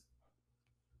this is,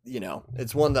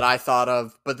 it's one that I thought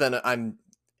of, but then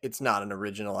it's not an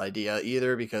original idea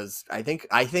either, because I think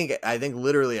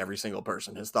literally every single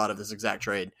person has thought of this exact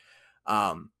trade.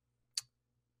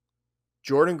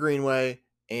 Jordan Greenway,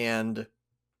 and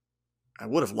I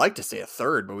would have liked to say a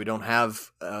third, but we don't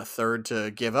have a third to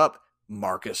give up.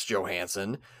 Marcus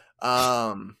Johansson.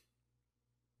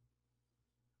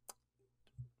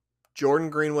 Jordan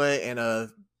Greenway and a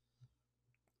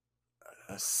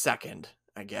second,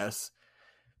 I guess,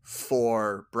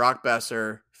 for Brock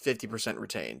Besser, 50%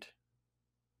 retained.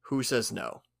 Who says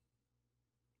no?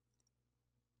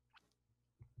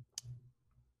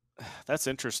 That's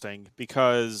interesting,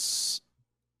 because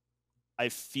I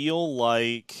feel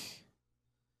like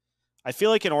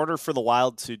in order for the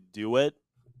Wild to do it,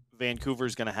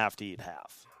 Vancouver's going to have to eat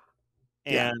half.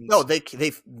 And no, they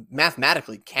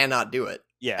mathematically cannot do it.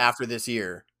 Yeah. After this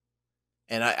year,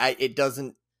 and it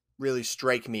doesn't really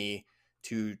strike me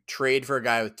to trade for a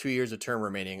guy with 2 years of term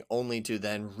remaining, only to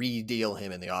then re-deal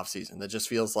him in the offseason. That just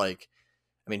feels like,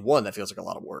 one, that feels like a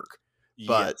lot of work,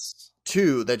 but yes.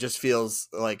 Two, that just feels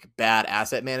like bad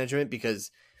asset management, because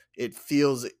it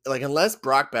feels like unless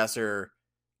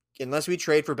we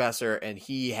trade for Besser and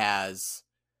he has,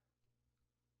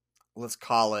 let's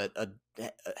call it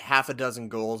half a dozen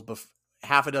goals in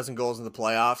the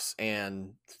playoffs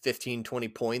and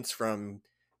 15-20 points from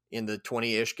in the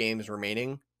 20-ish games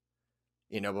remaining,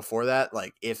 before that,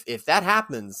 like if that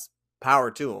happens,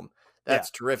 power to him. That's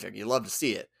terrific. You love to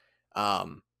see it.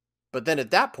 But then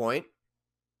at that point,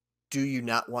 do you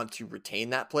not want to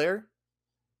retain that player?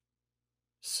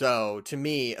 So to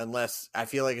me, unless I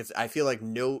feel like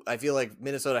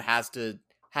Minnesota has to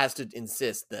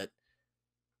insist that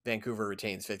Vancouver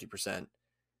retains 50%.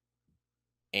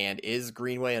 And is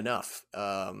Greenway enough?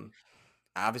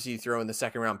 Obviously you throw in the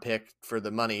second round pick for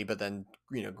the money, but then,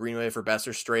 Greenway for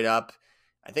Besser straight up.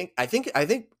 I think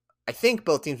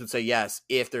both teams would say yes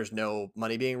if there's no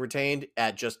money being retained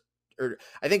I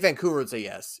think Vancouver would say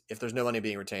yes if there's no money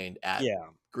being retained at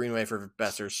Greenway for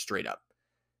Besser straight up.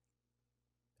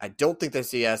 I don't think they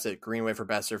say yes at Greenway for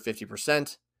Besser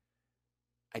 50%.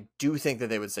 I do think that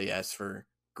they would say yes for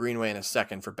Greenway and a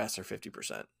second for Besser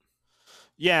 50%.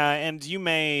 Yeah, and you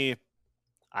may,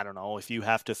 I don't know, if you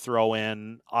have to throw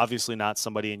in, obviously not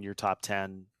somebody in your top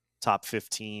 10, top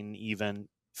 15 even,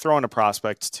 throw in a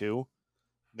prospect too.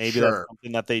 Maybe that's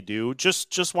something that they do.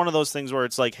 Just one of those things where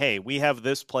it's like, hey, we have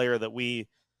this player that we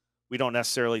don't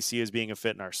necessarily see as being a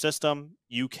fit in our system.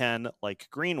 You can, like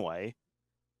Greenway,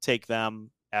 take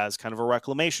them as kind of a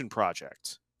reclamation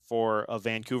project for a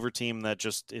Vancouver team that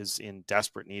just is in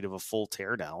desperate need of a full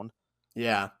teardown.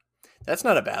 Yeah, that's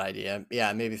not a bad idea.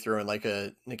 Yeah, maybe throw in like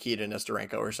a Nikita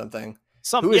Nestorenko or something.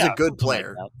 Who is a good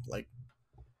player. Like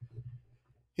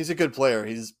he's a good player.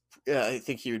 I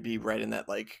think he would be right in that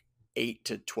like 8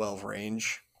 to 12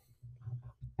 range,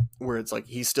 where it's like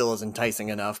he still is enticing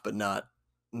enough, but not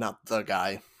the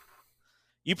guy.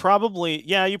 You probably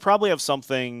have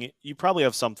something. You probably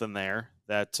have something there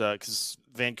that because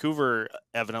Vancouver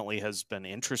evidently has been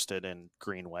interested in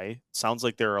Greenway. Sounds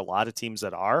like there are a lot of teams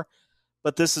that are,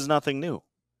 but this is nothing new.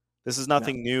 This is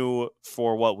nothing new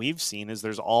for what we've seen. Is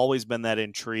there's always been that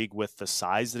intrigue with the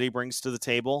size that he brings to the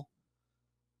table.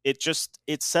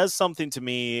 It says something to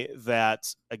me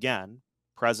that, again,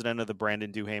 president of the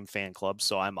Brandon Duhaime fan club,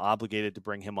 so I'm obligated to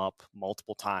bring him up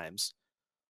multiple times.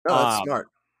 Oh, that's smart.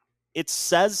 It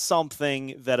says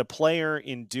something that a player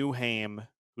in Duhaime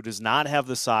who does not have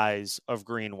the size of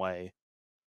Greenway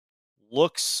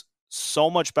looks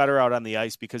so much better out on the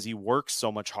ice because he works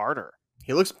so much harder.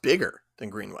 He looks bigger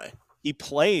than Greenway. He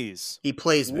plays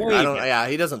bigger.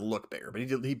 He doesn't look bigger, but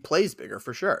he plays bigger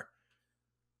for sure.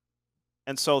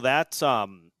 And so that's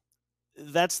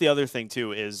the other thing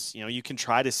too, is, you can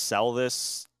try to sell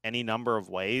this any number of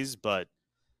ways, but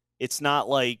it's not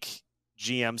like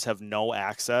GMs have no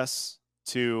access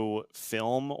to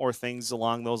film or things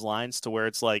along those lines to where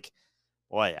it's like,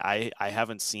 boy, I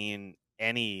haven't seen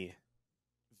any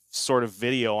sort of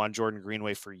video on Jordan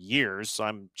Greenway for years. So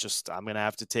I'm going to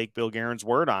have to take Bill Guerin's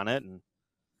word on it, and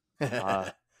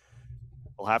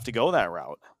we'll have to go that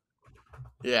route.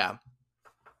 Yeah.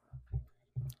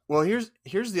 Well, here's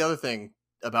the other thing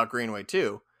about Greenway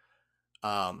too.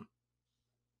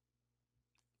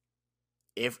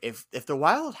 If the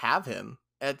Wild have him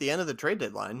at the end of the trade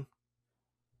deadline,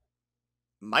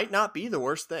 might not be the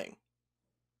worst thing.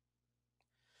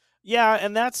 Yeah,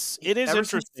 and it is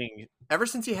interesting. Ever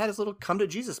since he had his little come to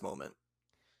Jesus moment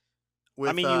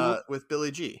with with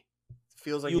Billy G, it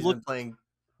feels like he's been playing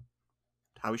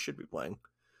how he should be playing.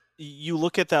 You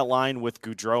look at that line with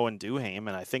Gaudreau and Duhaime,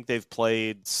 and I think they've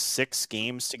played 6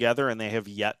 games together, and they have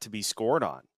yet to be scored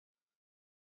on.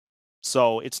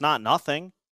 So it's not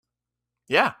nothing.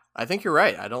 Yeah, I think you're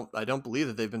right. I don't believe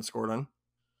that they've been scored on.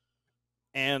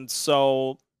 And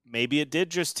so maybe it did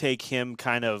just take him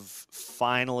kind of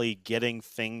finally getting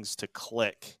things to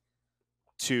click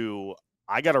to,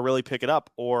 I got to really pick it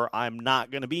up or I'm not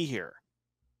going to be here.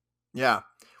 Yeah.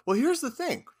 Well, here's the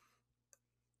thing.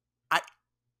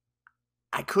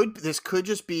 This could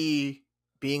just be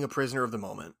being a prisoner of the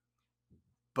moment,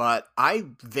 but I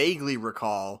vaguely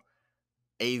recall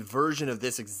a version of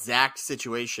this exact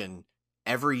situation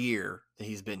every year that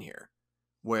he's been here,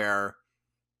 where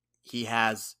he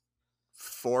has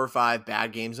 4 or 5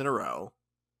 bad games in a row,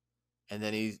 and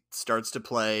then he starts to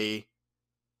play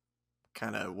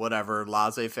kind of whatever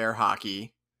laissez-faire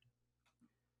hockey,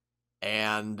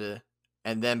 and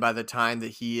then by the time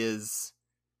he's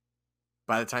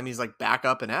like back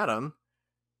up and at him,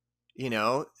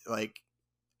 like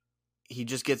he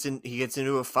gets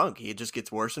into a funk. He just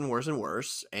gets worse and worse and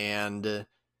worse, and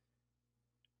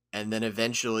then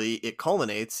eventually it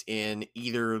culminates in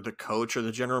either the coach or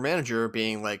the general manager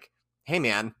being like, "Hey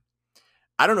man,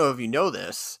 I don't know if you know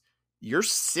this, you're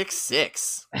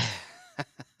 6'6".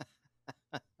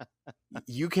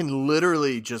 You can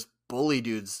literally just bully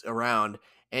dudes around,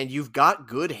 and you've got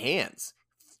good hands.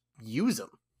 Use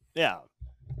them." Yeah.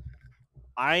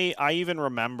 I even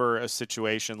remember a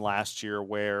situation last year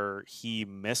where he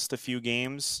missed a few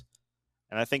games,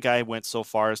 and I think I went so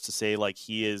far as to say like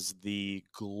he is the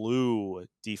glue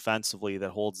defensively that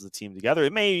holds the team together.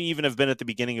 It may even have been at the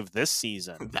beginning of this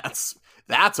season.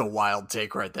 That's a wild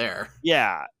take right there.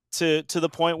 Yeah, to the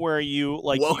point where you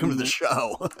like welcome to the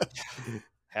show.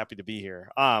 Happy to be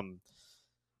here.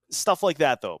 Stuff like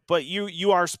that though. But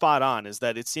you are spot on, is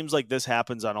that it seems like this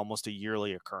happens on almost a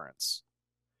yearly occurrence,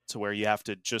 to where you have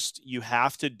to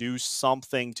do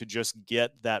something to just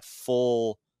get that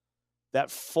full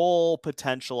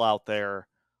potential out there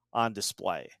on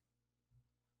display.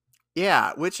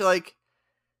 Yeah, which like,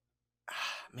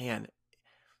 man,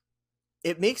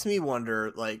 it makes me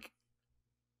wonder, like,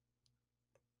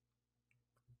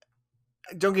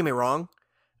 don't get me wrong,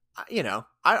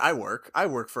 I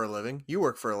work for a living. You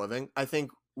work for a living. I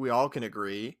think we all can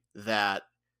agree that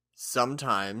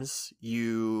sometimes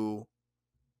you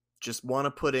just want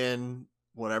to put in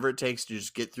whatever it takes to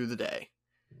just get through the day.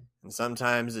 And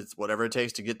sometimes it's whatever it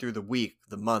takes to get through the week,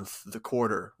 the month, the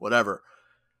quarter, whatever.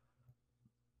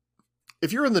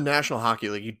 If you're in the National Hockey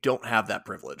League, you don't have that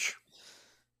privilege.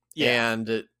 Yeah.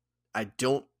 And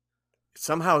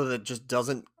somehow that just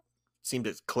doesn't seem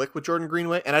to click with Jordan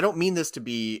Greenway. And I don't mean this to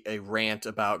be a rant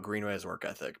about Greenway's work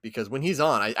ethic, because when he's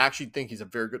on, I actually think he's a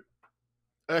very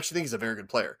good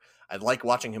player. I like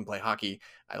watching him play hockey.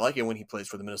 I like it when he plays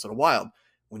for the Minnesota Wild.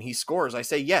 When he scores, I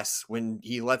say yes. When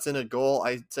he lets in a goal,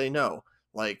 I say no.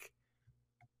 Like,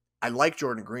 I like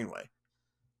Jordan Greenway,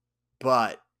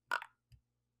 but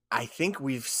I think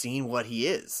we've seen what he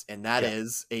is, and that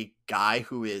is a guy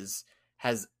who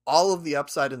has all of the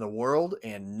upside in the world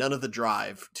and none of the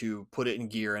drive to put it in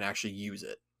gear and actually use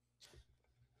it.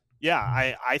 Yeah,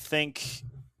 I think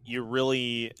you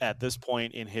really, at this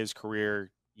point in his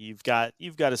career, you've got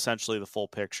essentially the full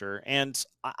picture. And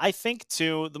I think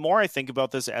too, the more I think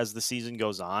about this as the season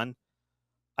goes on,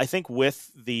 I think with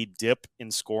the dip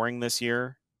in scoring this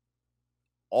year,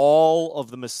 all of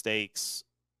the mistakes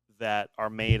that are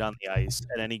made on the ice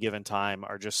at any given time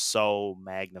are just so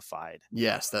magnified.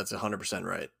 Yes, that's 100%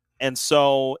 right. And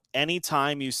so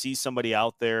anytime you see somebody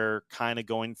out there kind of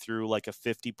going through like a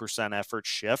 50% effort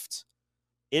shift,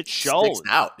 it shows. Sticks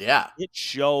out, yeah. It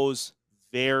shows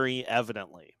very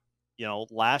evidently.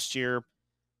 Last year,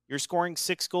 you're scoring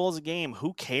 6 goals a game.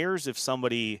 Who cares if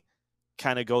somebody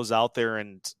kind of goes out there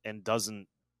and doesn't,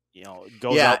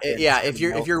 goes out there. Yeah, if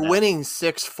you're winning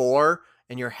 6-4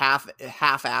 and you're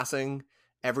half-assing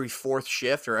every 4th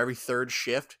shift or every 3rd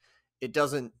shift, it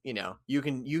doesn't, you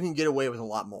can get away with a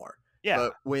lot more. Yeah.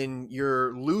 But when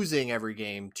you're losing every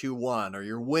game 2-1, or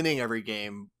you're winning every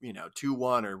game,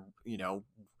 2-1, or,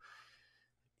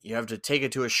 you have to take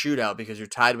it to a shootout because you're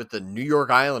tied with the New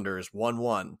York Islanders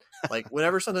 1-1. Like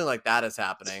whenever something like that is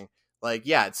happening, like,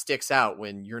 yeah, it sticks out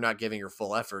when you're not giving your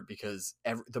full effort because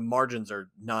the margins are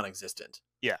non-existent.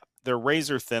 Yeah, they're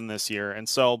razor thin this year. And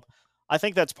so I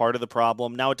think that's part of the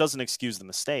problem. Now, it doesn't excuse the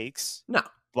mistakes. No.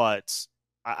 But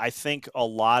I think a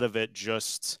lot of it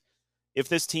just, if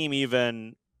this team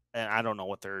even, and I don't know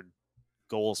what their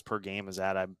goals per game is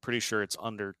at, I'm pretty sure it's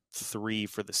under 3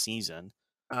 for the season.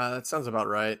 That sounds about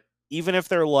right. Even if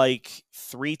they're like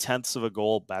 0.3 of a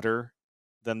goal better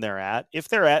than they're at, if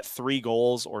they're at 3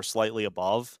 goals or slightly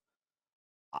above,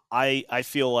 I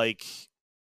feel like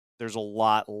there's a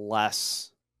lot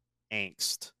less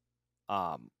angst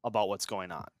about what's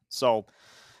going on. So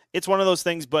it's one of those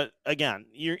things, but again,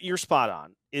 you're spot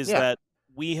on, is that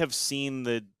we have seen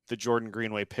the Jordan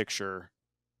Greenway picture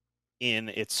in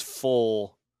its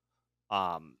full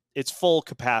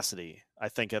capacity, I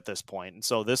think, at this point. And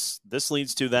so this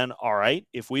leads to then, all right,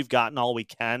 if we've gotten all we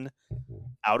can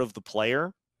out of the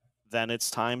player, then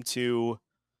it's time to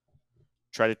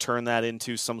try to turn that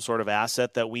into some sort of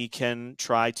asset that we can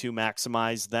try to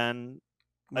maximize then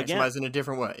again. Maximize in a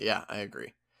different way. Yeah, I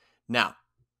agree. Now,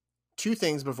 2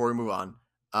 things before we move on.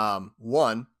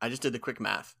 One, I just did the quick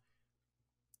math.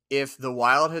 If the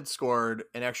Wild had scored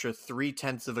an extra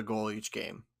 0.3 of a goal each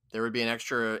game, there would be an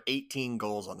extra 18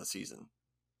 goals on the season.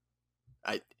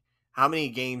 How many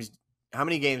games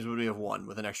would we have won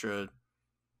with an extra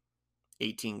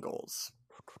 18 goals?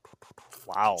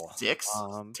 Wow. 6?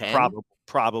 10?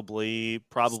 Probably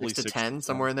 6 to 10,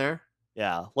 somewhere in there.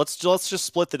 Yeah. Let's just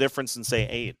split the difference and say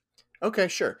 8. Okay,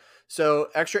 sure. So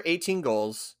extra 18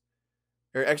 goals,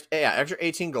 extra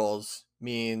 18 goals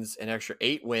means an extra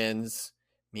 8 wins,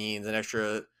 means an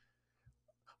extra.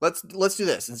 Let's do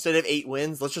this. Instead of 8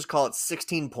 wins, let's just call it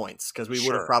 16 points because we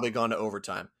would have probably gone to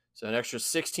overtime. So an extra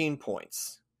 16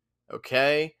 points.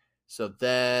 Okay. So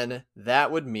then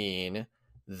that would mean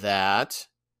that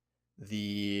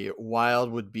the Wild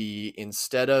would be,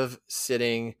 instead of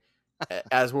sitting,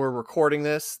 as we're recording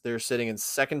this, they're sitting in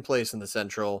second place in the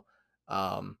Central.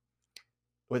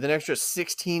 With an extra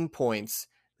 16 points,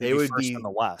 they would be in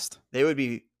the West. They would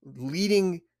be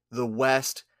leading the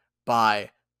West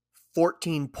by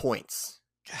 14 points.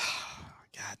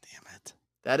 God damn it.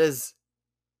 That is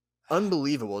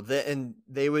unbelievable. And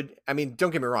they would, I mean,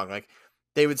 don't get me wrong, like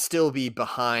they would still be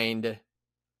behind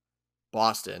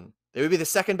Boston. They would be the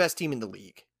second best team in the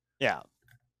league. Yeah.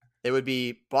 They would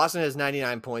be, Boston has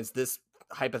 99 points. This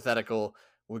hypothetical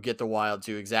would get the Wild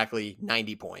to exactly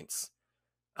 90 points.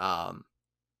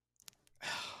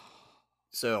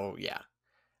 So yeah.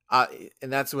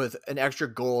 And that's with an extra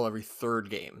goal every 3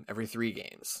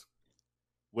 games.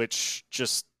 Which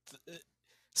just,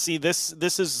 see, this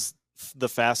is the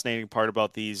fascinating part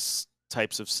about these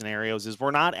types of scenarios is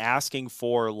we're not asking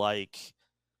for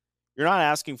you're not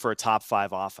asking for a top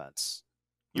 5 offense.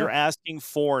 You're asking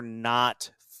for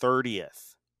not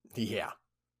 30th. Yeah,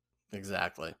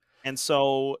 exactly. And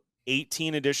so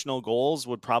 18 additional goals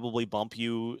would probably bump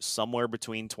you somewhere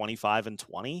between 25 and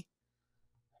 20.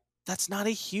 That's not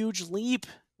a huge leap.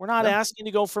 We're not asking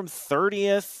to go from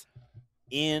 30th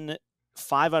in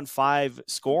 5-on-5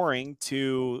 scoring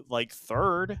to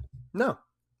 3rd. No.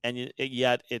 And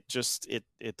yet it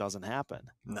doesn't happen.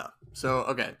 No. So,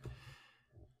 okay.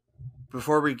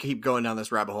 Before we keep going down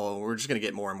this rabbit hole, we're just going to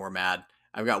get more and more mad.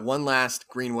 I've got one last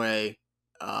Greenway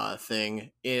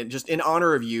thing. Just in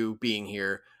honor of you being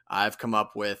here, I've come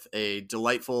up with a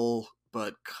delightful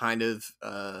but kind of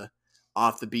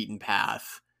off the beaten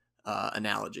path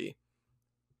analogy.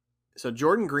 So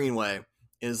Jordan Greenway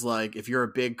is like if you're a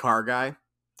big car guy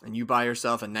and you buy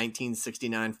yourself a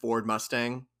 1969 Ford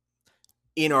Mustang,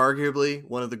 inarguably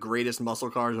one of the greatest muscle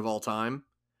cars of all time,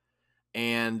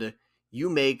 and you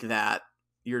make that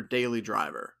your daily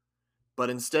driver. But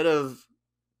instead of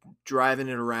driving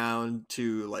it around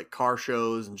to car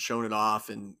shows and showing it off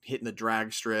and hitting the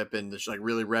drag strip and just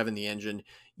really revving the engine,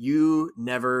 you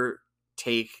never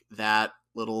take that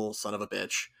little son of a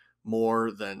bitch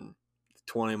more than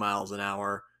 20 miles an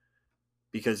hour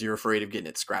because you're afraid of getting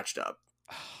it scratched up.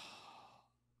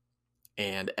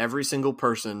 And every single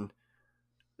person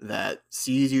that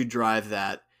sees you drive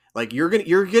that, you're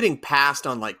getting passed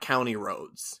on county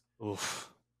roads. Oof.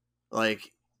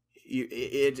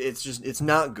 It's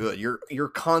not good. You're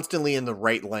constantly in the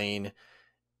right lane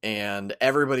and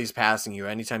everybody's passing you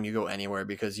anytime you go anywhere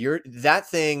because that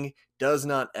thing does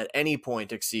not at any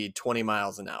point exceed 20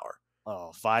 miles an hour.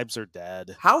 Oh, vibes are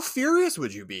dead. How furious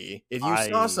would you be if you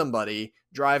saw somebody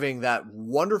driving that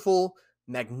wonderful,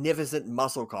 magnificent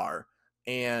muscle car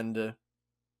and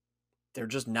they're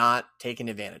just not taking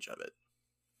advantage of it?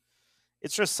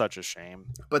 It's just such a shame.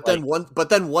 But then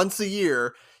once a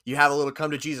year, you have a little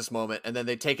come to Jesus moment, and then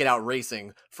they take it out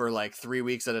racing for like 3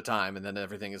 weeks at a time, and then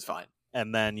everything is fine.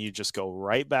 And then you just go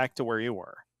right back to where you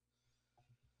were.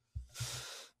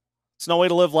 It's no way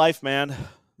to live life, man.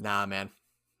 Nah, man.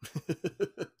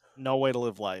 No way to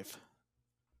live life.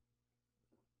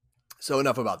 So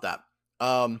enough about that.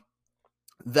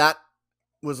 That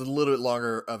was a little bit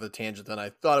longer of a tangent than I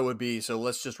thought it would be. So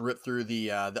let's just rip through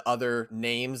the other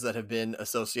names that have been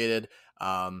associated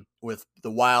with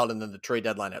the Wild and then the trade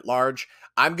deadline at large.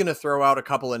 I'm going to throw out a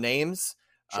couple of names.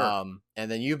 Sure. And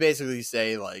then you basically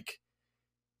say like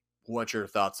what your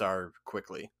thoughts are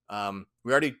quickly.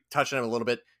 We already touched on him a little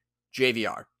bit.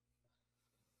 JVR.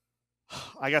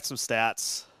 I got some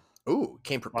stats. Ooh,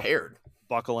 came prepared.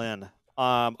 Buckle in.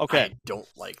 Okay. I don't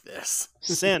like this.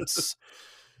 Since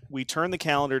we turn the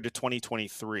calendar to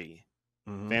 2023,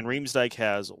 Van Riemsdyk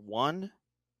has 1,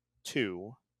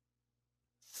 2,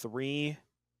 3,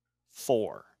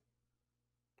 4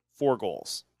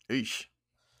 goals. Eesh.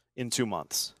 In 2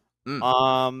 months.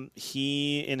 Mm.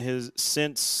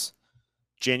 Since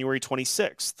January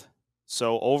 26th,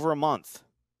 so over a month,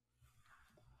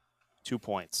 2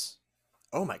 points.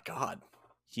 Oh my God.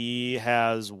 He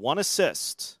has 1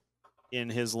 assist in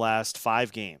his last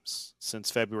 5 games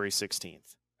since February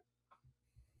 16th.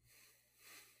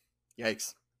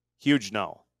 Yikes. Huge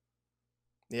no.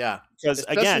 Yeah. Because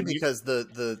especially again, because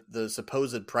the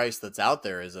supposed price that's out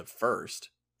there is a first.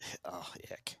 Oh,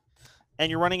 ick. And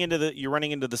you're running into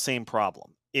the same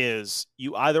problem. Is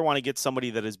you either want to get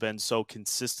somebody that has been so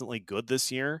consistently good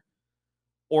this year,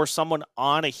 or someone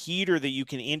on a heater that you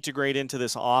can integrate into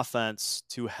this offense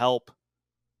to help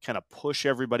kind of push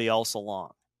everybody else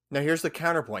along. Now, here's the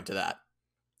counterpoint to that.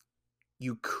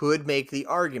 You could make the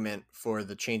argument for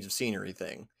the change of scenery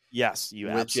thing. Yes, you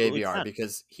with absolutely JVR can.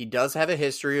 Because he does have a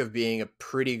history of being a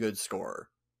pretty good scorer.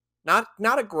 Not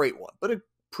a great one, but a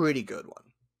pretty good one.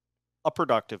 A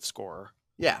productive scorer.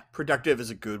 Yeah, productive is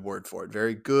a good word for it.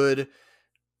 Very good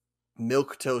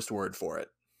milquetoast word for it.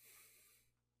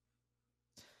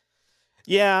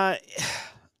 Yeah,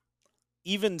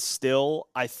 even still,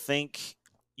 I think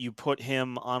you put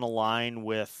him on a line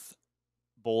with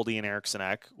Boldy and Eriksson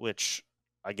Ek, which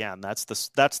again, that's the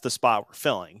spot we're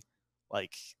filling.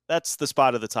 Like that's the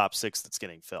spot of the top 6 that's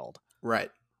getting filled.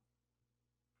 Right.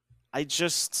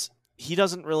 He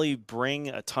doesn't really bring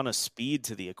a ton of speed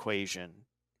to the equation.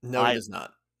 No, he does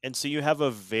not. And so you have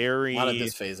not at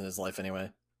this phase in his life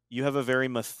anyway. You have a very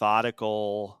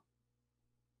methodical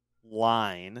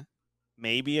line.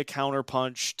 Maybe a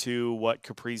counterpunch to what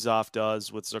Kaprizov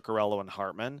does with Zuccarello and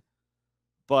Hartman.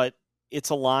 But it's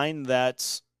a line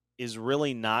that is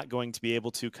really not going to be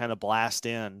able to kind of blast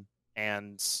in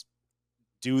and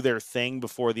do their thing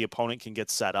before the opponent can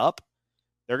get set up.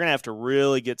 They're going to have to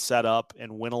really get set up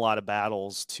and win a lot of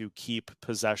battles to keep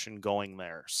possession going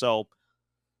there. So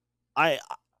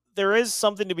there is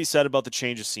something to be said about the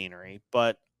change of scenery,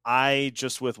 but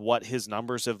with what his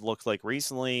numbers have looked like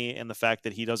recently and the fact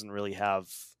that he doesn't really have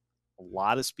a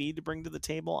lot of speed to bring to the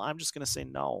table, I'm just going to say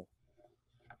no.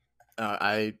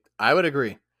 I would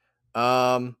agree.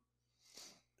 Some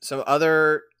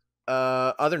other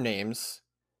names.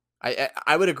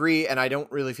 I would agree, and I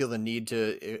don't really feel the need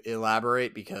to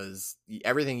elaborate because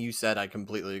everything you said I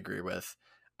completely agree with.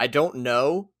 I don't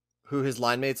know who his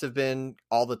line mates have been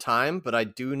all the time, but I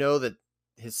do know that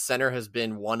his center has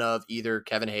been one of either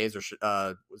Kevin Hayes or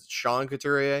was it Sean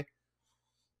Couturier?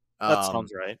 That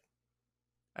sounds right.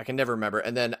 I can never remember.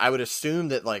 And then I would assume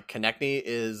that like Konechny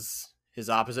is his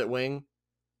opposite wing.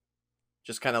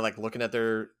 Just kind of like looking at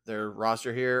their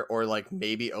roster here, or like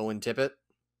maybe Owen Tippett,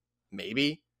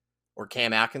 maybe, or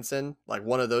Cam Atkinson, like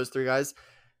one of those 3 guys.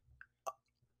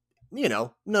 You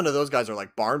know, none of those guys are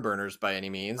like barn burners by any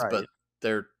means, right. But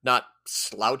they're not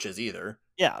slouches either.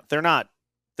 Yeah, they're not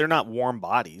warm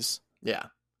bodies. Yeah.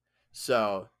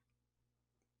 So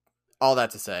all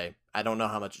that to say, I don't know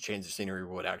how much a change of scenery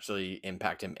would actually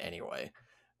impact him anyway.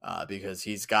 Because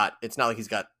it's not like he's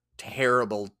got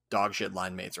terrible dog shit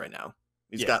line mates right now.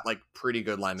 He's got like pretty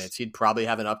good line mates. He'd probably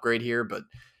have an upgrade here, but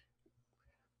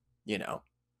you know,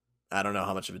 I don't know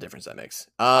how much of a difference that makes.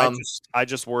 I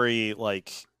just worry,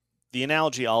 like the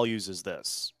analogy I'll use is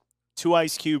this: 2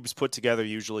 ice cubes put together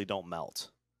usually don't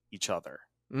melt each other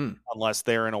unless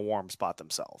they're in a warm spot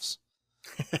themselves.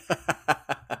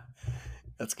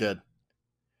 That's good.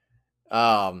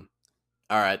 All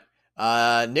right.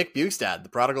 Nick Bjugstad, the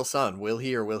prodigal son, will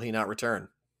he or will he not return?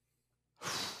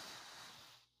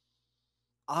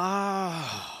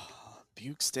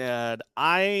 Bjugstad.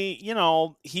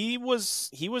 He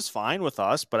was fine with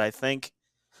us, but I think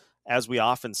as we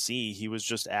often see, he was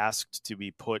just asked to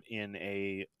be put in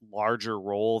a larger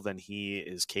role than he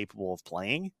is capable of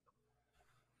playing.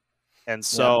 And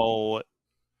so,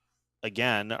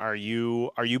 again, are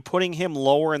you putting him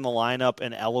lower in the lineup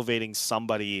and elevating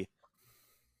somebody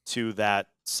to that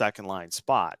second line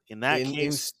spot? In that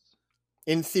case,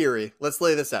 in theory, let's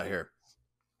lay this out here.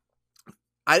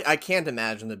 I can't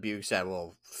imagine the Bukestad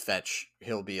will fetch.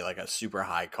 He'll be like a super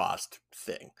high cost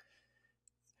thing.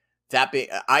 That being,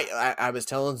 I was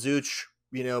telling Zuch,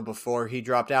 before he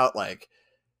dropped out, like,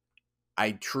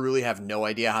 I truly have no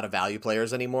idea how to value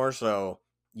players anymore. So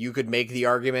you could make the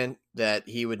argument that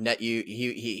he would net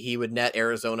he would net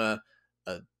Arizona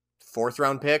a 4th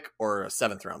round pick or a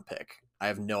 7th round pick. I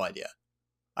have no idea.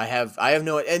 I have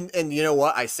no, and you know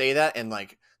what? I say that, and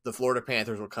like the Florida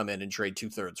Panthers will come in and trade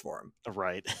 2/3 for him.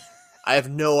 Right. I have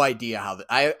no idea how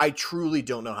I truly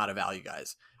don't know how to value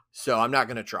guys. So I'm not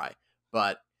going to try,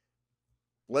 but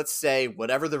let's say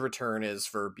whatever the return is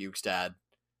for Bukestad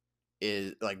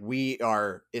is like,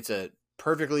 it's a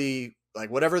perfectly,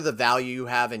 like, whatever the value you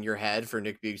have in your head for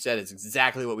Nick Bukestad is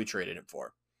exactly what we traded him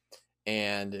for.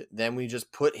 And then we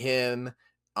just put him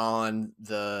on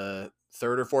the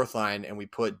 3rd or 4th line, and we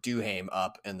put Duhaime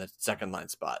up in the 2nd line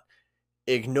spot.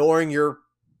 Ignoring your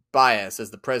bias as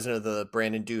the president of the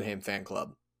Brandon Duhaime fan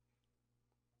club,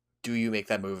 do you make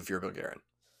that move if you're Bill Guerin?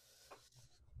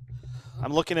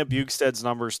 I'm looking at Bukestad's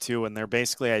numbers too, and they're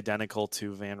basically identical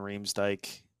to Van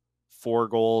Riemsdyk. 4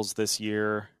 goals this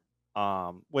year,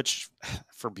 which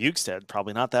for Bukestad,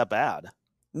 probably not that bad.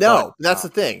 No, but that's the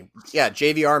thing. Yeah,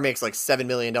 JVR makes like $7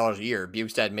 million a year.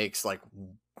 Bukestad makes like,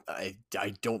 I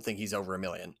don't think he's over $1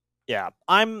 million. Yeah,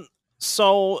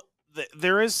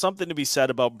 there is something to be said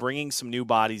about bringing some new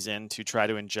bodies in to try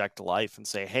to inject life and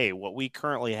say, hey, what we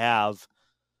currently have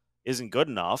isn't good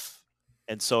enough.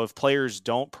 And so if players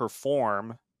don't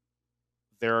perform,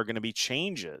 there are going to be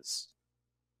changes.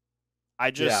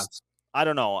 I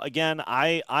don't know. Again,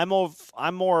 I'm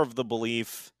more of the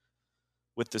belief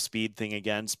with the speed thing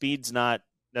again. Speed's not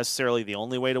necessarily the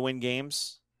only way to win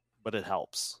games, but it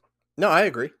helps. No, I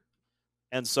agree.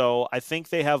 And so I think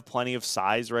they have plenty of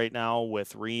size right now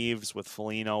with Reeves, with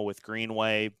Foligno, with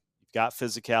Greenway. You've got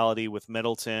physicality with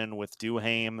Middleton, with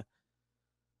Duhaime.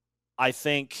 I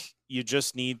think you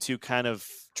just need to kind of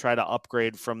try to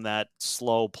upgrade from that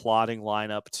slow plodding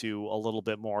lineup to a little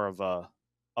bit more of a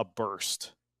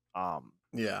burst.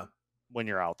 When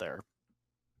you're out there.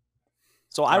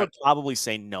 So I would probably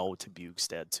say no to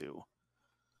Bukestad too.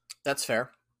 That's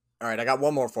fair. All right, I got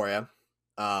one more for you.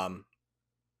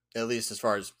 At least as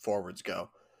far as forwards go.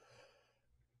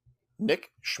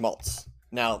 Nick Schmaltz.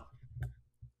 Now,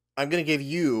 I'm going to give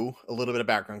you a little bit of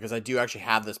background because I do actually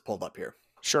have this pulled up here.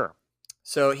 Sure.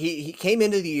 So he came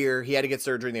into the year. He had to get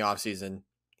surgery in the offseason.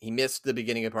 He missed the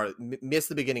beginning part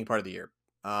of the year.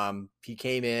 He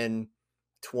came in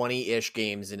 20-ish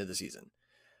games into the season.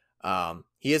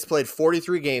 He has played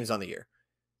 43 games on the year.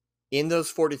 In those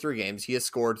 43 games, he has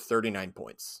scored 39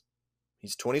 points.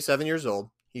 He's 27 years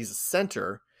old. He's a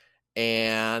center,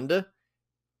 and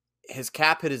his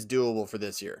cap hit is doable for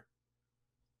this year.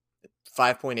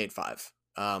 5.85.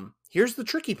 Here's the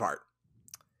tricky part.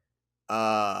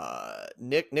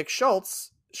 Nick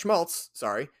Schmaltz,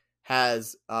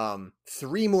 has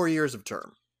 3 more years of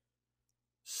term.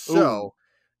 So,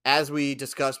 as we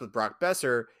discussed with Brock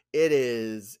Besser, it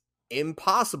is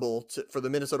impossible for the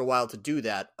Minnesota Wild to do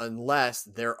that unless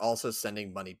they're also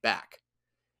sending money back.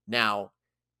 Now,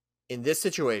 in this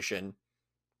situation,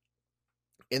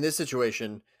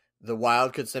 the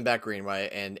Wild could send back Greenway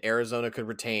and Arizona could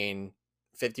retain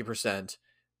 50%,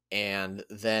 and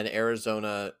then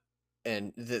Arizona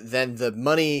and then the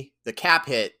money, the cap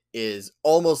hit is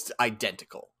almost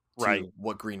identical to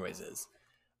what Greenway's is.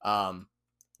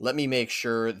 Let me make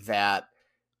sure that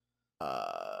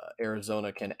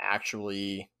Arizona can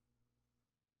actually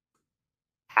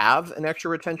have an extra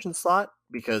retention slot,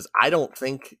 because I don't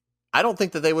think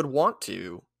that they would want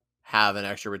to have an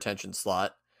extra retention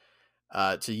slot,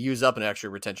 to use up an extra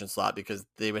retention slot, because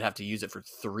they would have to use it for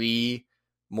 3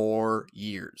 more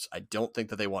years. I don't think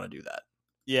that they want to do that.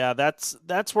 Yeah,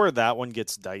 that's where that one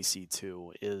gets dicey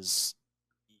too.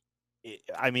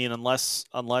 I mean,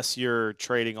 unless you're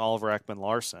trading Oliver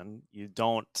Ekman-Larsson, you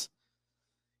don't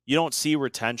see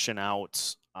retention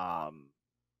out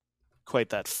quite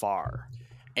that far.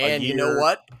 And you know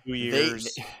what? 2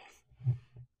 years.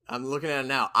 I'm looking at it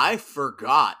now. I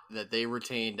forgot that they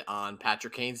retained on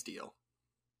Patrick Kane's deal.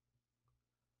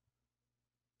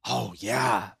 Oh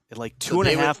yeah, like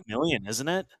 $2.5 million, isn't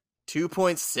it?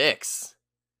 2.6.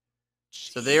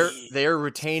 So they're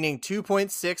retaining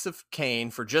 2.6 of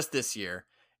Kane for just this year,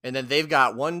 And then they've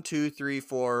got 4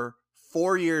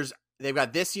 years. They've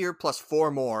got this year plus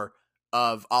 4 more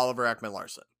of Oliver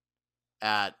Ekman-Larsson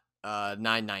at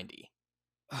 $990.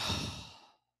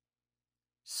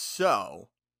 So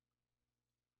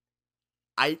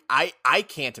I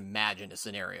can't imagine a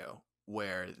scenario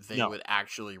where they would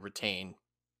actually retain.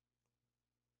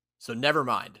 So never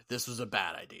mind. This was a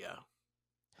bad idea.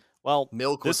 Well,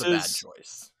 Milk was a bad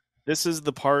choice. This is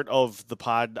the part of the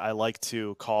pod I like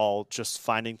to call just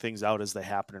finding things out as they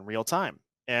happen in real time.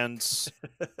 And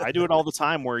I do it all the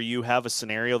time where you have a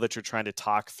scenario that you're trying to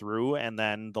talk through and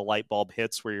then the light bulb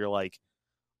hits where you're like,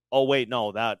 oh, wait,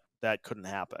 no, that couldn't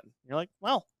happen. You're like,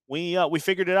 well, we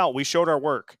figured it out. We showed our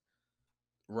work.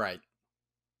 Right.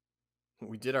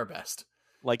 We did our best.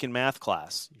 Like in math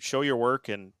class, you show your work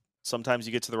and sometimes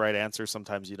you get to the right answer.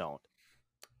 Sometimes you don't.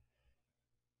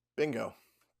 Bingo.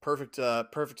 Perfect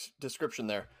description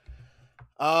there.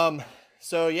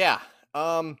 So yeah.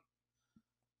 The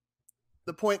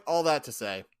point, all that to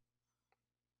say,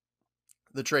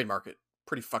 the trade market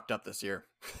pretty fucked up this year.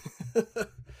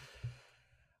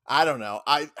 I don't know.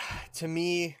 To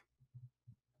me,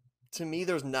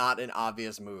 there's not an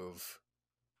obvious move.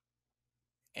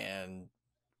 And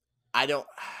I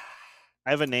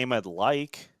have a name I'd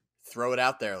like. Throw it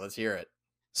out there. Let's hear it.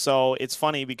 So it's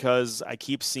funny because I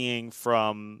keep seeing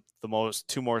from the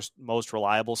two most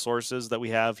reliable sources that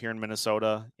we have here in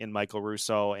Minnesota, in Michael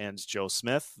Russo and Joe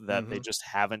Smith, that they just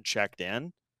haven't checked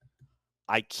in.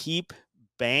 I keep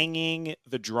banging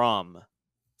the drum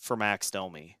for Max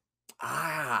Domi.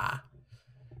 I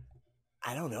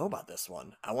don't know about this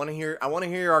one. I want to hear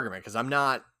your argument because I'm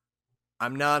not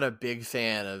a big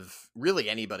fan of really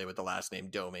anybody with the last name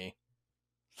Domi.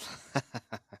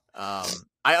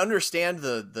 I understand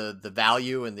the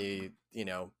value and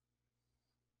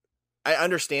I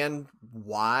understand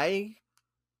why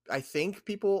I think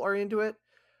people are into it,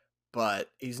 but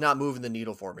he's not moving the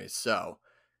needle for me. So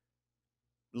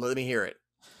let me hear it.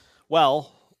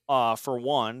 Well, for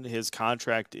one, his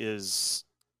contract is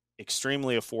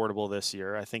extremely affordable this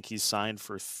year. I think he's signed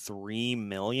for $3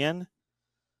 million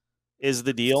is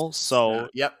the deal. So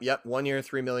yep. 1 year,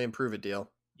 $3 million, prove it deal.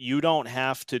 You don't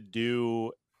have to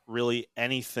do really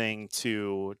anything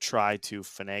to try to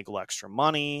finagle extra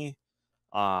money,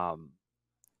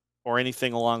 or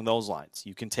anything along those lines.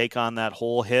 You can take on that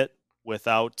whole hit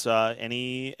without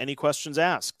any questions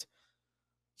asked.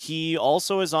 He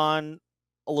also is on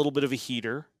a little bit of a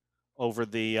heater over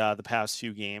the past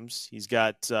few games. He's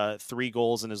got 3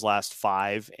 goals in his last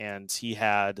 5, and he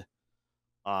had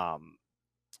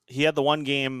the one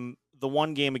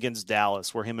game against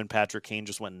Dallas where him and Patrick Kane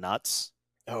just went nuts.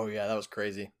 Oh yeah, that was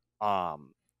crazy.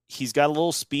 He's got a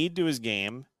little speed to his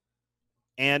game,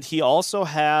 and he also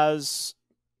has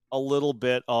a little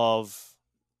bit of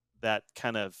that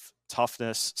kind of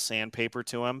toughness sandpaper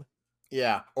to him.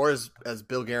 Yeah, or as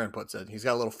Bill Guerin puts it, he's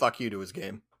got a little fuck you to his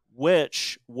game,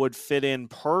 which would fit in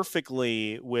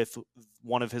perfectly with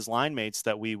one of his line mates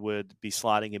that we would be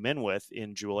slotting him in with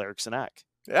in Joel Eriksson Ek.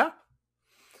 Yeah.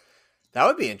 That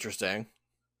would be interesting.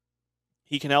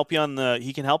 He can help you on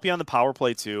the power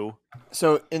play too.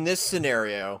 So in this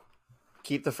scenario,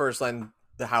 keep the first line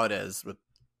how it is with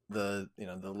the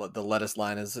lettuce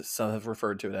line, as some have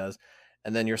referred to it as,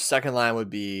 and then your second line would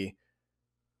be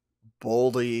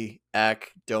Boldy,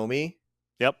 Ek, Domi.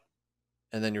 Yep.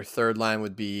 And then your third line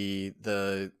would be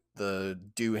the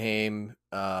Duhaime,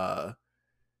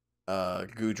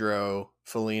 Goudreau,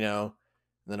 Foligno,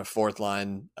 and then a fourth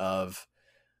line of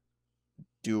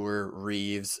Dewar,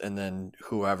 Reeves, and then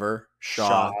whoever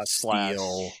Shaw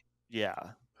Steele,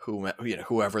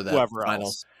 whoever that final,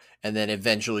 else. And then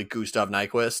eventually Gustav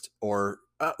Nyquist, or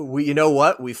you know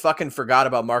what? We fucking forgot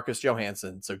about Marcus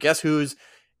Johansson. So guess who's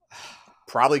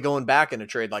probably going back in a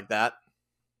trade like that?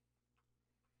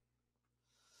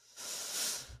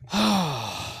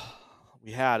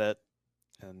 We had it,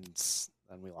 and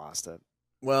then we lost it.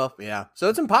 Well, yeah. So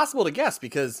it's impossible to guess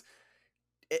because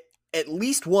at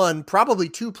least one, probably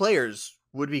 2 players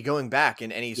would be going back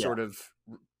in any sort of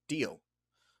deal.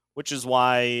 Which is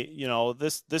why,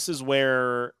 this is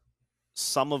where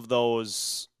some of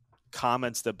those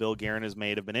comments that Bill Guerin has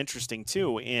made have been interesting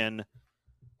too.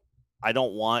 I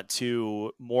don't want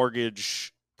to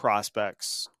mortgage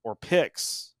prospects or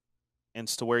picks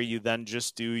into where you then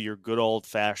just do your good old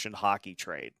fashioned hockey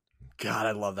trade. God,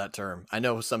 I love that term. I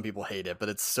know some people hate it, but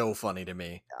it's so funny to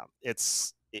me. Yeah,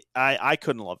 I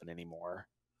couldn't love it anymore.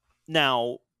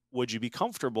 Now, would you be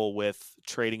comfortable with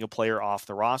trading a player off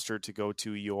the roster to go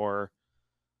to your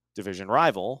division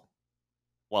rival?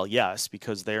 Well, yes,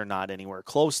 because they're not anywhere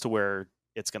close to where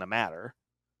it's going to matter.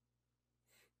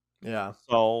 Yeah.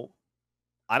 So,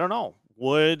 I don't know.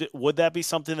 Would that be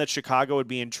something that Chicago would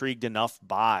be intrigued enough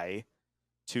by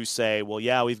to say, well,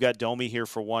 yeah, we've got Domi here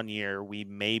for 1 year. We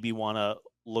maybe want to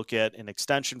look at an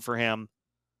extension for him.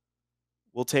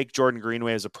 We'll take Jordan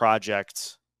Greenway as a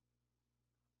project.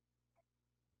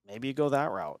 Maybe you go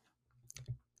that route.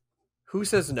 Who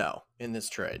says no in this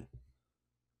trade?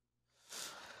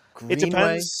 It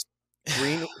depends.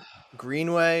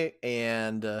 Greenway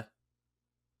and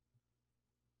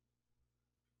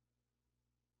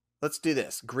let's do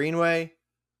this. Greenway,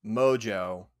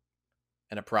 Mojo,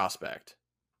 and a prospect.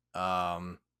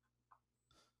 I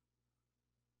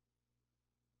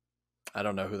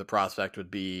don't know who the prospect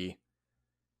would be.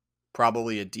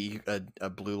 Probably a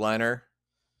blue liner.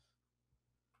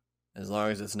 As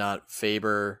long as it's not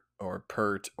Faber or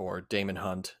Pert or Damon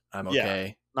Hunt, I'm okay.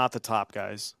 Yeah, not the top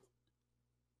guys.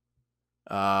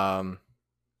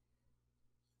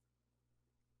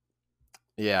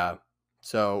 Yeah.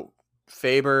 So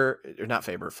Faber, or not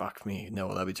Faber, fuck me.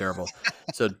 No, that'd be terrible.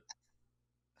 So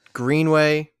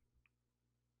Greenway.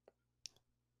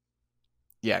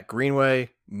 Yeah, Greenway,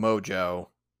 Mojo,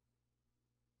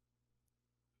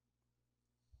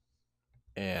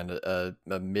 and a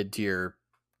mid-tier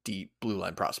deep blue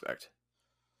line prospect.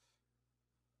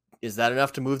 Is that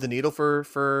enough to move the needle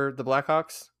for the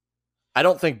Blackhawks? I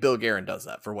don't think Bill Guerin does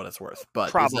that, for what it's worth, but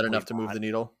Probably is that enough to move not. the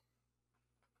needle?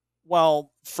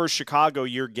 Well, for Chicago,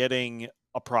 you're getting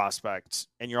a prospect,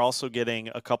 and you're also getting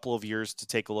a couple of years to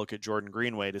take a look at Jordan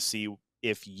Greenway to see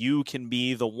if you can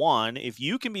be the one, if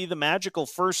you can be the magical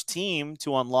first team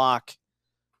to unlock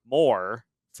more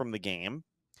from the game.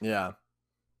 Yeah.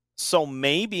 So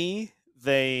maybe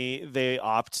they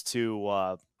opt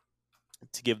to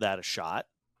give that a shot.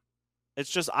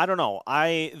 It's just, I don't know.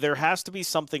 There has to be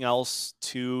something else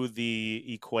to the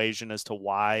equation as to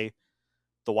why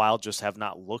the Wild just have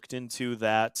not looked into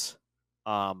that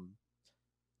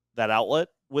outlet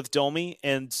with Domi,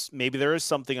 and maybe there is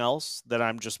something else that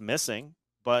I'm just missing,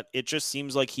 but it just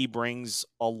seems like he brings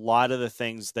a lot of the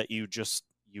things that you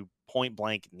point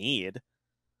blank need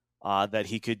that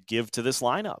he could give to this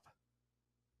lineup.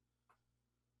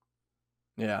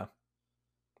 Yeah.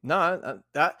 No,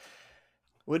 that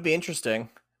would be interesting.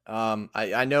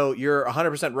 I know you're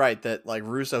 100% right that like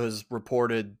Russo has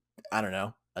reported, I don't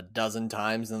know, a dozen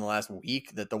times in the last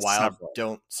week that the Wild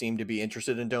don't seem to be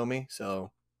interested in Domi.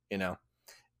 So,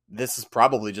 this is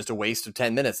probably just a waste of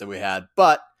 10 minutes that we had,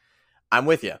 but I'm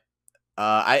with you.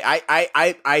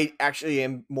 I actually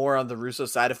am more on the Russo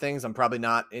side of things. I'm probably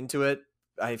not into it.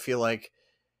 I feel like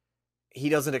he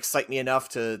doesn't excite me enough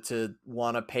to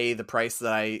want to pay the price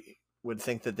that I would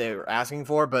think that they were asking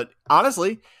for. But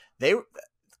honestly,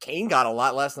 Kane got a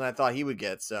lot less than I thought he would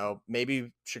get. So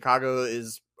maybe Chicago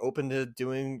is open to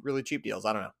doing really cheap deals.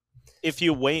 I don't know. If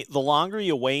you wait, the longer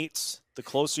you wait, the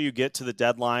closer you get to the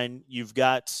deadline. You've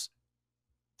got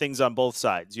things on both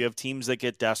sides. You have teams that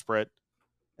get desperate,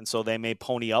 and so they may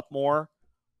pony up more,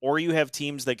 or you have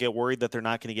teams that get worried that they're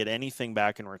not going to get anything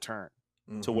back in return,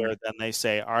 to where then they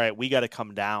say, all right, we got to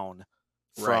come down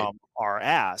from our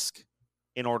ask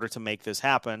in order to make this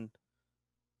happen.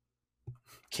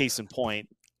 Case in point,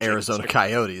 Arizona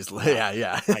Coyotes.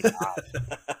 Yeah.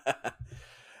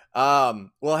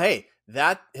 Well, hey,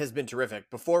 that has been terrific.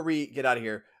 Before we get out of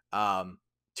here,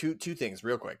 two things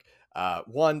real quick.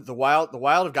 One, the Wild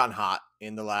have gotten hot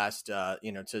in the last,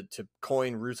 to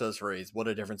coin Russo's phrase, what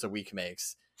a difference a week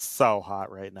makes. So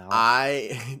hot right now.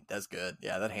 That's good.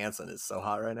 Yeah, that Hansen is so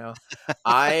hot right now.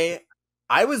 I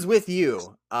was with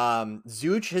you.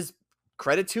 Zuch has,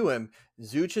 credit to him,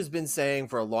 Zuch has been saying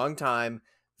for a long time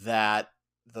that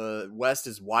the West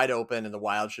is wide open and the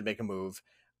Wild should make a move.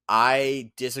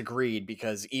 I disagreed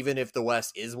because even if the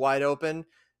West is wide open,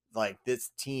 like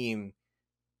this team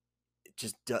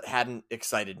just hadn't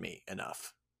excited me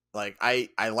enough. Like I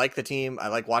like the team. I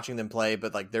like watching them play,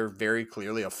 but like they're very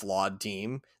clearly a flawed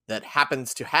team that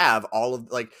happens to have all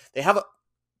of like they have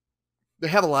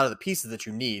a lot of the pieces that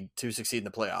you need to succeed in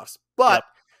the playoffs, but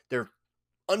they're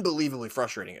unbelievably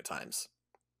frustrating at times.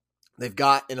 They've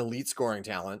got an elite scoring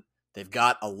talent. They've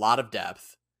got a lot of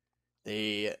depth.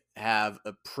 They have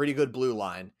a pretty good blue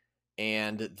line,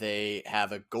 and they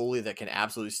have a goalie that can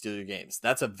absolutely steal your games.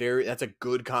 That's a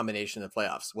good combination in the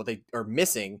playoffs. What they are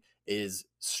missing is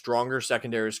stronger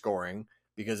secondary scoring,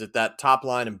 because if that top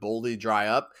line and Boldy dry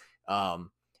up,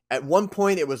 at one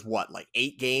point it was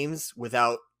 8 games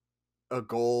without a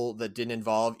goal that didn't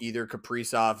involve either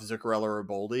Kaprizov, Zuccarello, or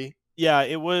Boldy. Yeah,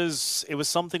 it was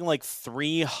something like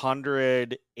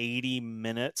 380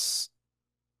 minutes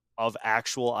of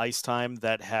actual ice time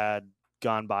that had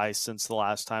gone by since the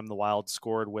last time the Wild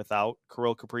scored without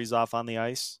Kirill Kaprizov on the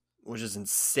ice, which is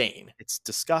insane. It's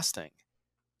disgusting.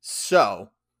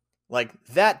 So, like,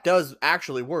 that does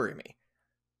actually worry me.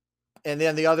 And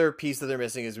then the other piece that they're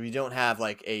missing is we don't have,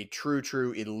 like, a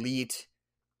true elite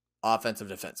offensive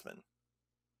defenseman.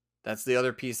 That's the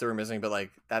other piece that we're missing, but,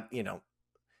 like, that, you know,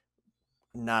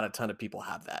 not a ton of people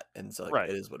have that. And so, like, Right.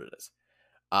 it is what it is.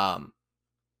 I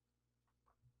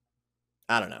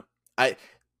don't know.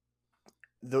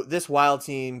 This Wild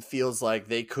team feels like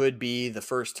they could be the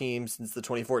first team since the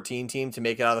 2014 team to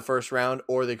make it out of the first round,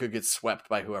 or they could get swept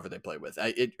by whoever they play with.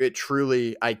 I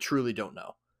truly don't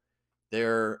know.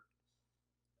 They're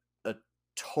a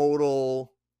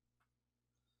total.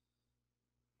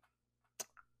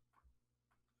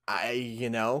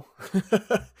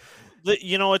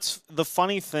 It's the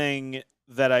funny thing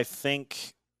that I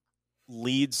think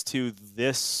leads to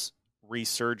this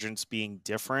resurgence being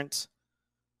different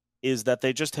is that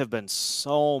they just have been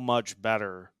so much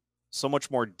better, so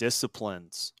much more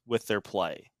disciplined with their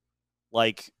play.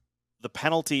 Like, the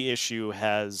penalty issue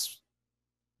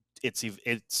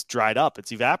it's dried up,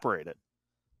 it's evaporated.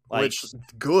 Like, Which is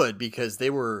good because they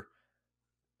were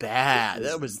bad.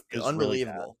 That was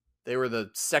unbelievable. Really, they were the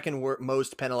second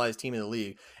most penalized team in the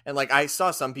league. And, like, I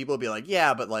saw some people be like,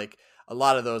 yeah, but, like, a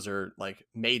lot of those are, like,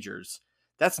 majors.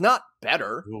 That's not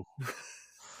better.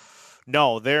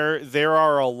 No, there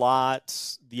are a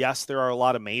lot. Yes, there are a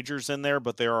lot of majors in there,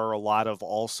 but there are a lot of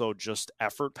also just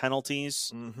effort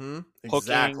penalties. Mm-hmm.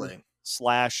 Exactly. Hooking,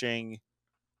 slashing.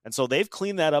 And so they've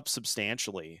cleaned that up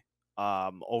substantially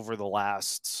over the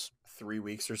last 3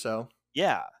 weeks or so.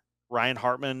 Yeah. Ryan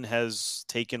Hartman has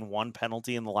taken one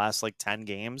penalty in the last, like, 10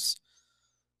 games.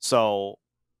 So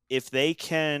if they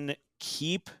can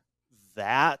keep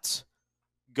that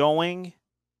going,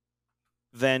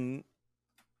 then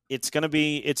it's still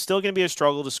going to be a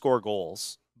struggle to score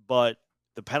goals, but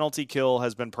the penalty kill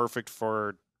has been perfect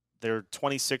for their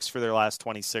 26 for their last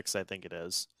 26, I think it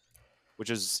is, which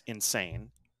is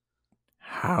insane.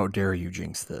 How dare you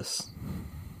jinx this?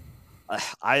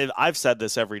 I've said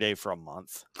this every day for a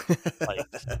month. Like,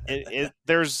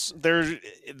 there's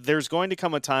going to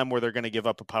come a time where they're going to give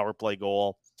up a power play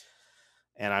goal,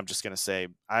 and I'm just going to say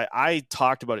I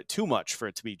talked about it too much for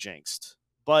it to be jinxed.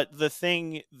 But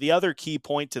the other key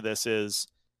point to this is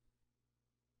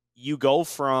you go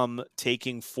from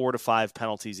taking 4 to 5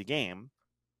 penalties a game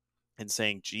and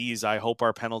saying, geez, I hope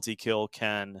our penalty kill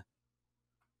can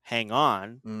hang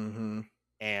on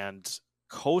and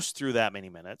coast through that many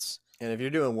minutes. And if you're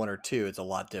doing 1 or 2, it's a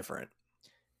lot different.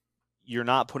 You're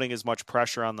not putting as much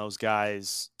pressure on those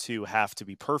guys to have to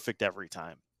be perfect every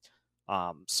time.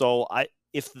 So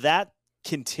if that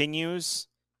continues,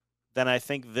 then I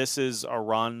think this is a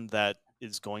run that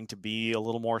is going to be a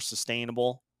little more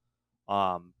sustainable.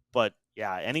 But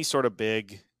yeah, any sort of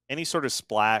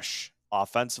splash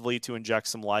offensively to inject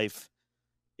some life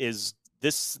is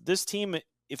this team.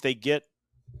 If they get,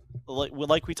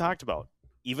 like we talked about,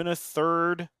 even a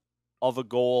third of a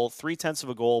goal, 0.3 of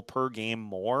a goal per game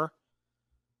more,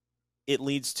 it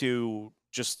leads to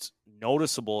just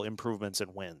noticeable improvements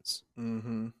in wins.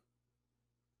 Mm-hmm.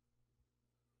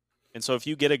 And so if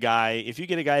you get a guy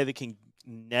that can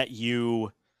net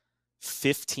you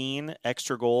 15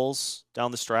 extra goals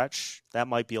down the stretch, that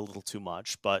might be a little too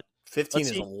much, but 15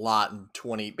 is a lot in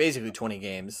basically 20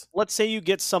 games. Let's say you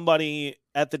get somebody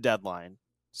at the deadline,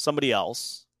 somebody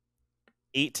else,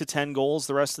 8 to 10 goals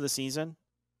the rest of the season.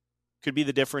 Could be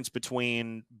the difference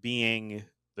between being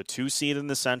the 2 seed in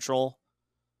the Central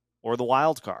or the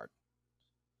wild card.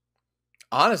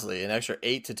 Honestly, an extra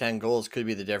 8 to 10 goals could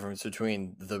be the difference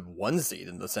between the 1 seed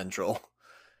in the Central.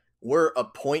 We're a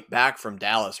point back from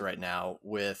Dallas right now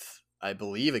with, I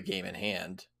believe, a game in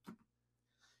hand.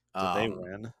 Did they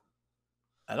win?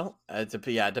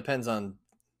 It depends on.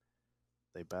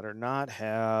 They better not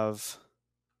have.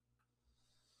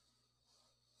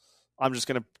 I'm just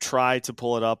going to try to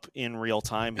pull it up in real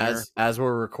time here. As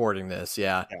we're recording this,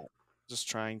 yeah. Just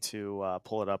trying to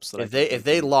pull it up so that if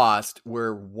they lost,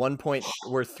 we're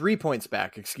 3 points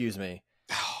back. Excuse me.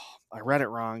 I read it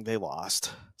wrong. They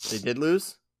lost. They did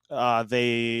lose.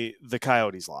 The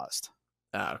Coyotes lost.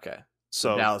 Okay.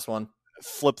 So Dallas won.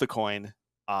 Flip the coin.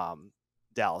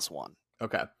 Dallas won.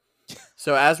 Okay.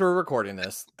 So as we're recording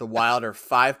this, the Wild are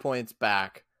 5 points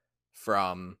back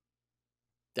from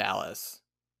Dallas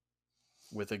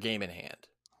with a game in hand.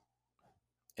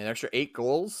 An extra 8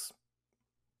 goals.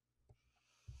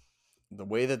 The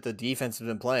way that the defense has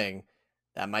been playing,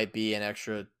 that might be an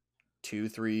extra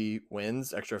 2-3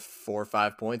 wins, extra 4 or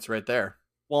 5 points right there.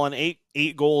 Well, an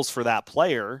eight goals for that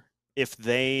player, if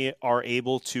they are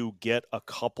able to get a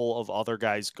couple of other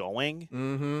guys going,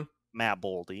 Matt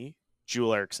Boldy,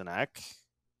 Joel Eriksson Ek,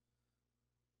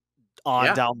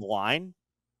 down the line,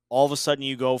 all of a sudden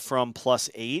you go from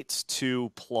 +8 to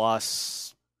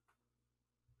plus,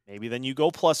 maybe then you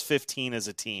go plus 15 as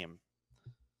a team.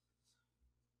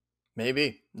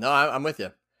 Maybe. No, I'm with you.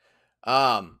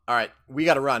 All right, we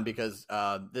got to run because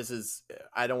I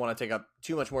don't want to take up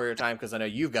too much more of your time because I know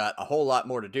you've got a whole lot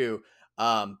more to do.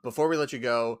 Before we let you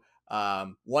go,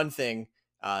 one thing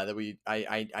that we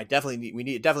definitely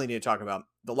need to talk about: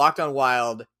 the Locked On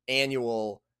Wild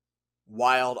annual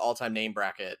Wild all-time name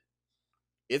bracket.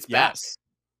 It's back. Yes.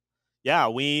 Yeah,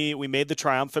 we made the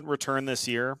triumphant return this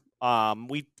year.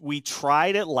 We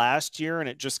tried it last year and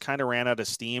it just kind of ran out of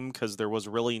steam because there was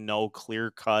really no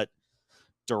clear-cut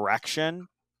direction.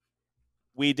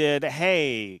 We did,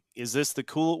 hey, is this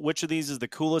which of these is the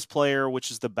coolest player,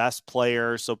 which is the best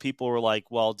player? So people were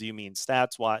like, well, do you mean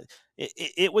stats? Why?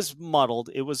 It was muddled.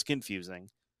 It was confusing.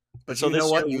 But so you know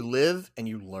what? You live and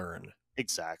you learn.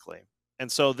 Exactly.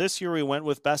 And so this year we went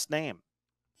with best name.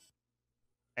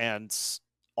 And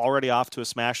already off to a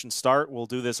smashing start. We'll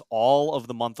do this all of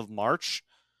the month of March.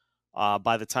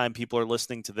 By the time people are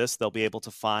listening to this, they'll be able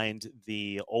to find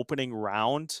the opening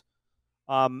round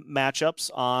matchups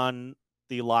on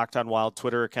the Locked On Wild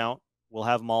Twitter account. We'll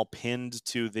have them all pinned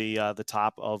to the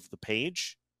top of the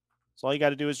page. So all you got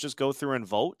to do is just go through and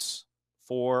vote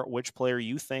for which player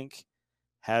you think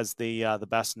has the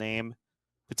best name.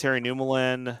 Petteri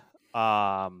Nummelin,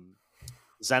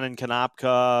 Zenon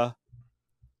Konopka.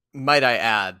 Might I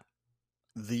add,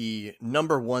 the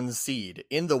number 1 seed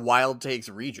in the Wild Takes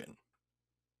region,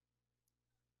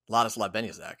 Ladislav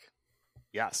Benjacek.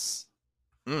 Yes.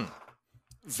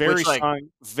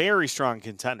 Very strong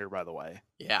contender, by the way.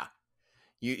 Yeah.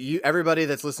 You everybody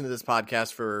that's listened to this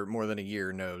podcast for more than a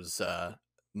year knows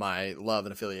my love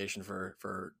and affiliation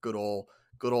for good old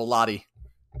Lottie.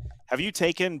 Have you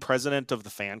taken president of the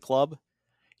fan club?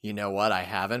 You know what? I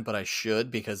haven't, but I should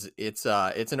because it's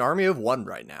an army of one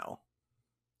right now.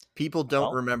 People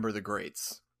don't remember the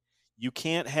greats. You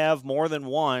can't have more than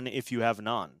one if you have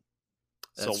none.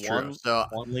 That's so true.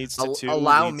 one leads to two.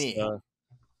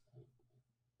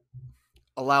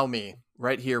 Allow me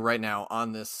right here, right now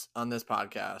on this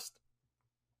podcast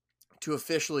to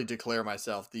officially declare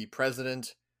myself the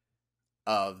president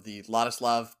of the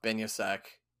Ladislav Benjacek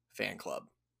fan club.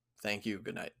 Thank you.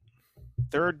 Good night.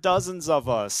 There are dozens of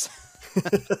us.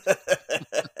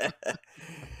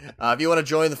 If you want to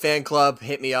join the fan club,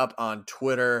 hit me up on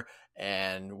Twitter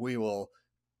and we will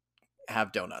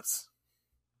have donuts.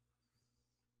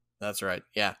 That's right.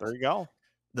 Yeah. There you go.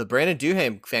 The Brandon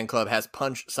Duhaime fan club has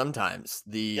punch sometimes.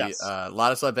 The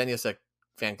Ladislav Benjacek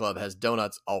fan club has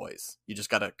donuts always. You just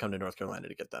got to come to North Carolina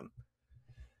to get them.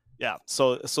 Yeah.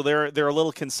 So there are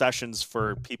little concessions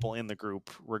for people in the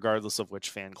group, regardless of which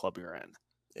fan club you're in.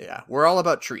 Yeah, we're all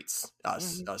about treats,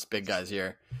 us big guys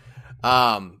here.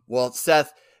 Well,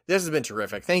 Seth, this has been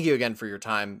terrific. Thank you again for your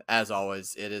time. As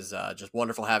always, it is just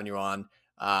wonderful having you on.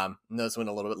 I know this went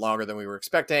a little bit longer than we were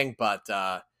expecting, but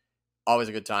always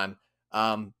a good time.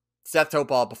 Seth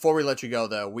Topol, before we let you go,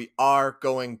 though, we are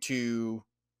going to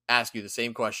ask you the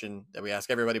same question that we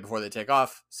ask everybody before they take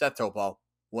off. Seth Topol,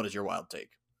 what is your wild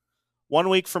take? 1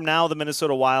 week from now, the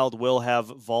Minnesota Wild will have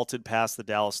vaulted past the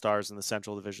Dallas Stars in the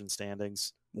Central Division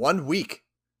standings. 1 week.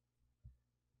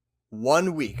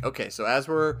 1 week. Okay, so as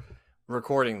we're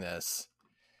recording this,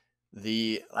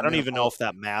 I don't even know if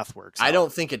that math works. I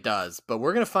don't think it does, but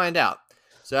we're going to find out.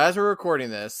 So as we're recording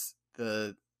this,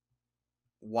 the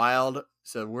Wild,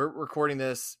 so we're recording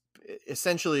this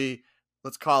essentially,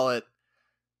 let's call it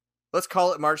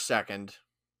March 2nd.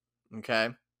 Okay.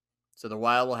 So the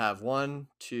Wild will have 1,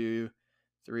 2,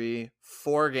 3,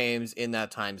 4 games in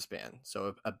that time span.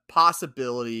 So a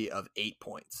possibility of 8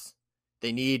 points.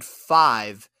 They need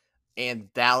 5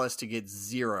 and Dallas to get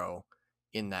 0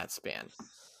 in that span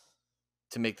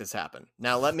to make this happen.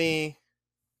 Now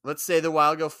let's say the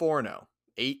Wild go 4-0,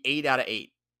 8 out of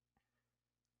 8.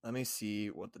 Let me see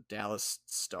what the Dallas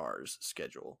Stars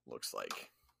schedule looks like.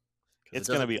 It's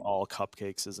going to be all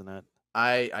cupcakes, isn't it?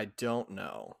 I don't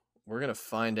know. We're going to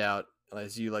find out,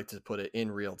 as you like to put it,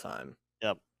 in real time.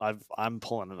 Yep. I'm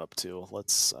pulling it up too.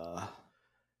 Let's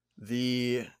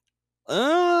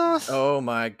oh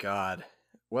my God.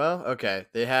 Well, okay.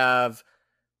 They have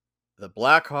the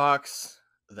Blackhawks,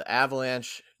 the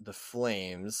Avalanche, the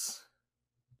Flames.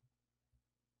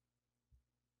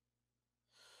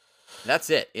 That's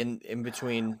it in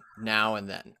between now and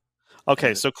then.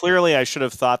 Okay, so clearly I should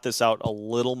have thought this out a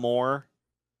little more.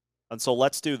 And so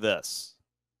let's do this.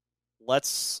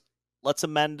 Let's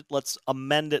amend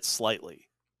it slightly.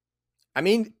 I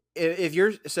mean, if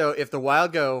the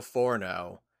Wild go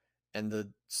 4-0 and the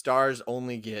Stars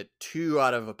only get 2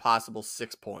 out of a possible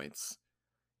 6 points,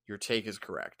 your take is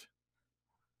correct.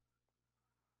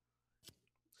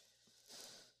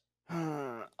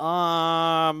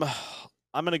 I'm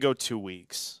gonna go 2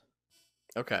 weeks.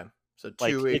 Okay. So 2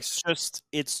 Like weeks.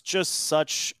 it's just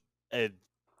such a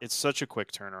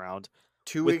quick turnaround.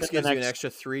 2 within weeks the gives you an next- extra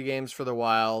 3 games for the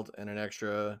Wild and an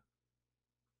extra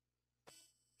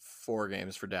 4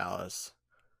 games for Dallas.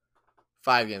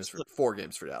 4 games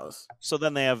for Dallas. So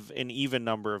then they have an even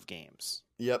number of games.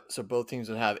 Yep. So both teams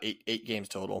would have eight games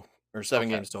total, or 7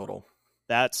 Okay. games total.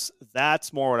 That's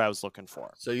more what I was looking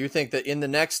for. So you think that in the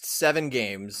next 7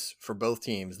 games for both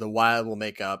teams, the Wild will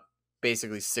make up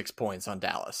basically 6 points on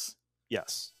Dallas?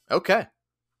 Yes. Okay.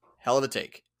 Hell of a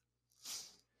take.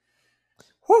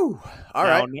 Whew. All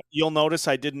right. You'll notice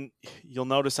I didn't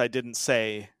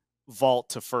say vault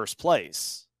to first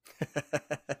place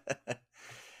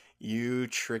You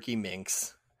tricky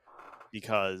minx.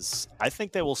 because I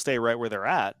think they will stay right where they're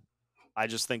at. I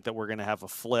just think that we're going to have a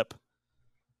flip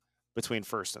between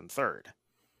first and third.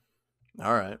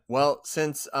 All right. Well,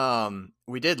 since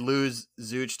we did lose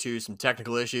Zuch to some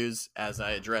technical issues, as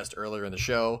I addressed earlier in the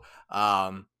show,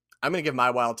 I'm going to give my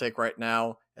wild take right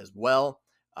now as well.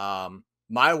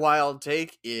 My wild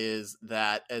take is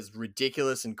that as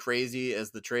ridiculous and crazy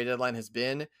as the trade deadline has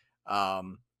been,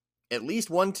 at least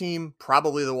one team,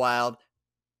 probably the Wild,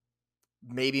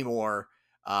 maybe more,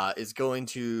 is going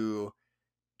to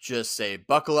just say,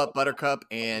 buckle up, Buttercup.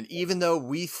 And even though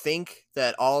we think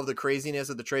that all of the craziness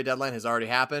of the trade deadline has already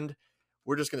happened,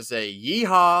 we're just going to say,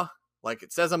 yeehaw, like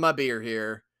it says on my beer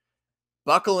here,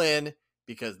 buckle in,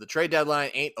 because the trade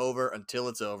deadline ain't over until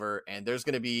it's over. And there's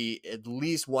going to be at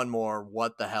least one more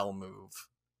what the hell move,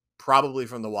 probably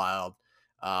from the Wild.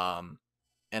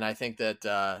 And I think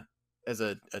that as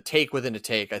a take within a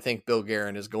take, I think Bill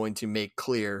Guerin is going to make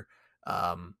clear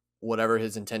whatever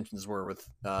his intentions were with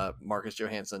Marcus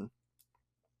Johansson.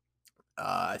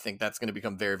 I think that's going to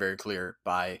become very, very clear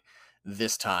by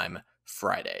this time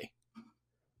Friday.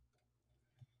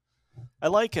 I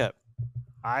like it.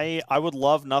 I would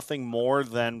love nothing more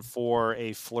than for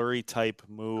a Fleury type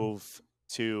move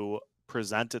to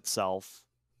present itself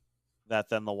that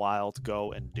then the Wild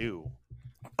go and do.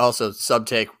 Also, sub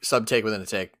take within a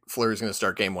take. Fleury's going to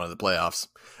start game 1 of the playoffs.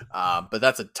 But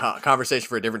that's a conversation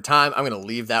for a different time. I'm going to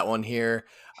leave that one here.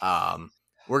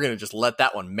 We're going to just let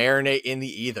that one marinate in the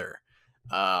ether.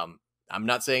 I'm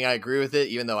not saying I agree with it,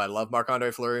 even though I love Marc-Andre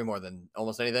Fleury more than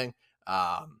almost anything.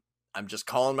 I'm just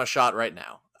calling my shot right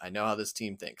now. I know how this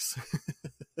team thinks.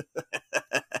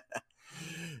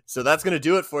 So that's going to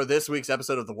do it for this week's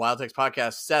episode of the Wild Takes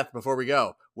Podcast. Seth, before we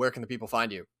go, where can the people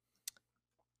find you?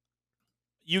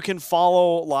 You can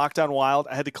follow Locked On Wild.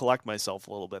 I had to collect myself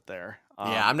a little bit there.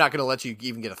 Yeah, I'm not going to let you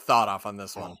even get a thought off on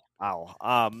this one.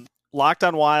 Wow. Locked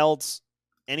On Wilds,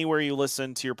 anywhere you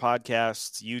listen to your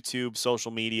podcasts, YouTube,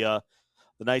 social media.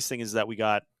 The nice thing is that we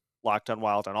got Locked On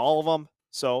Wild on all of them.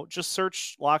 So just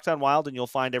search Locked On Wild and you'll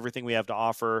find everything we have to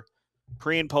offer.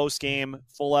 Pre and post game,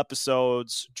 full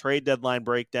episodes, trade deadline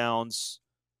breakdowns,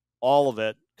 all of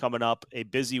it coming up. A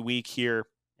busy week here,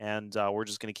 and we're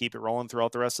just going to keep it rolling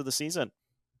throughout the rest of the season.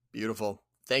 Beautiful.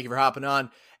 Thank you for hopping on.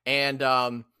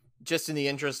 And just in the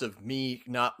interest of me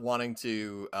not wanting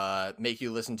to make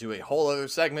you listen to a whole other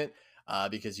segment,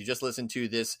 because you just listened to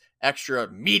this extra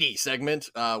meaty segment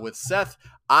with Seth,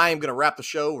 I'm going to wrap the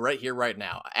show right here, right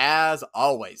now. As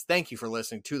always, thank you for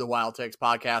listening to the Wild Takes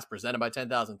Podcast presented by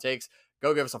 10,000 Takes.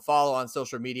 Go give us a follow on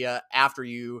social media after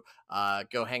you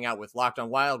go hang out with Locked On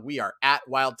Wild. We are at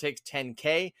Wild Takes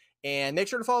 10K. And make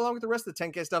sure to follow along with the rest of the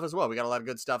 10K stuff as well. We got a lot of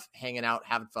good stuff, hanging out,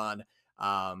 having fun.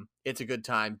 It's a good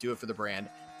time. Do it for the brand.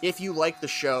 If you like the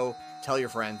show, tell your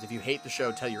friends. If you hate the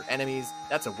show, tell your enemies.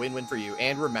 That's a win-win for you.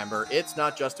 And remember, it's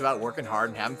not just about working hard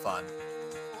and having fun.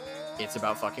 It's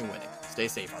about fucking winning. Stay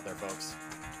safe out there, folks.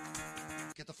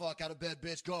 Get the fuck out of bed,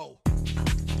 bitch. Go.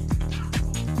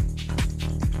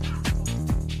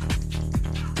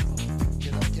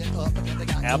 Get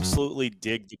up. Absolutely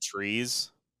dig the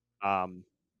trees. Down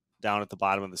at the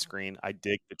bottom of the screen. I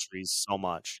dig the trees so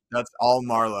much. That's all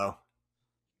Marlo.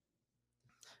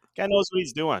 Guy knows what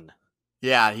he's doing.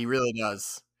 Yeah, he really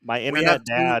does. My internet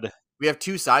dad. We have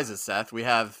 2 sizes, Seth. We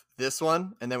have this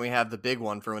one, and then we have the big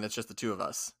one for when it's just the 2 of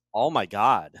us. Oh my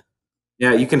God.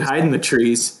 Yeah, you can hide in the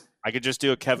trees. I could just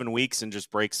do a Kevin Weeks and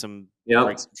just break some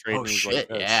Yep. trade Oh news shit!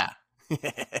 like this. Yeah.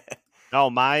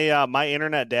 No, my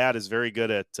internet dad is very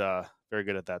good at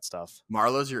that stuff.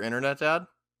 Marlo's your internet dad?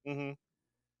 Mm-hmm.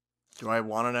 Do I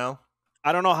want to know?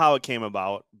 I don't know how it came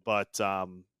about, but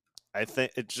I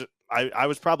think it just I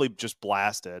was probably just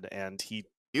blasted, and he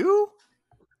yeah,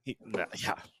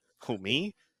 who,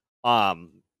 me?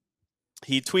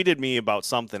 He tweeted me about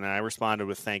something, and I responded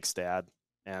with "Thanks, Dad,"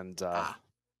 and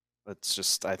it's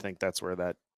just I think that's where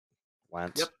that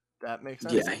went. Yep. That makes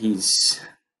sense. Yeah, he's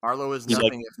Arlo is He's like-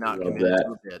 nothing if not Love committed that.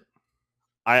 to a bit.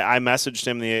 I messaged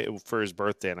him for his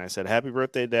birthday, and I said, "Happy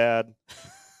birthday, Dad."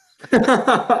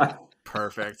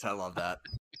 Perfect. I love that.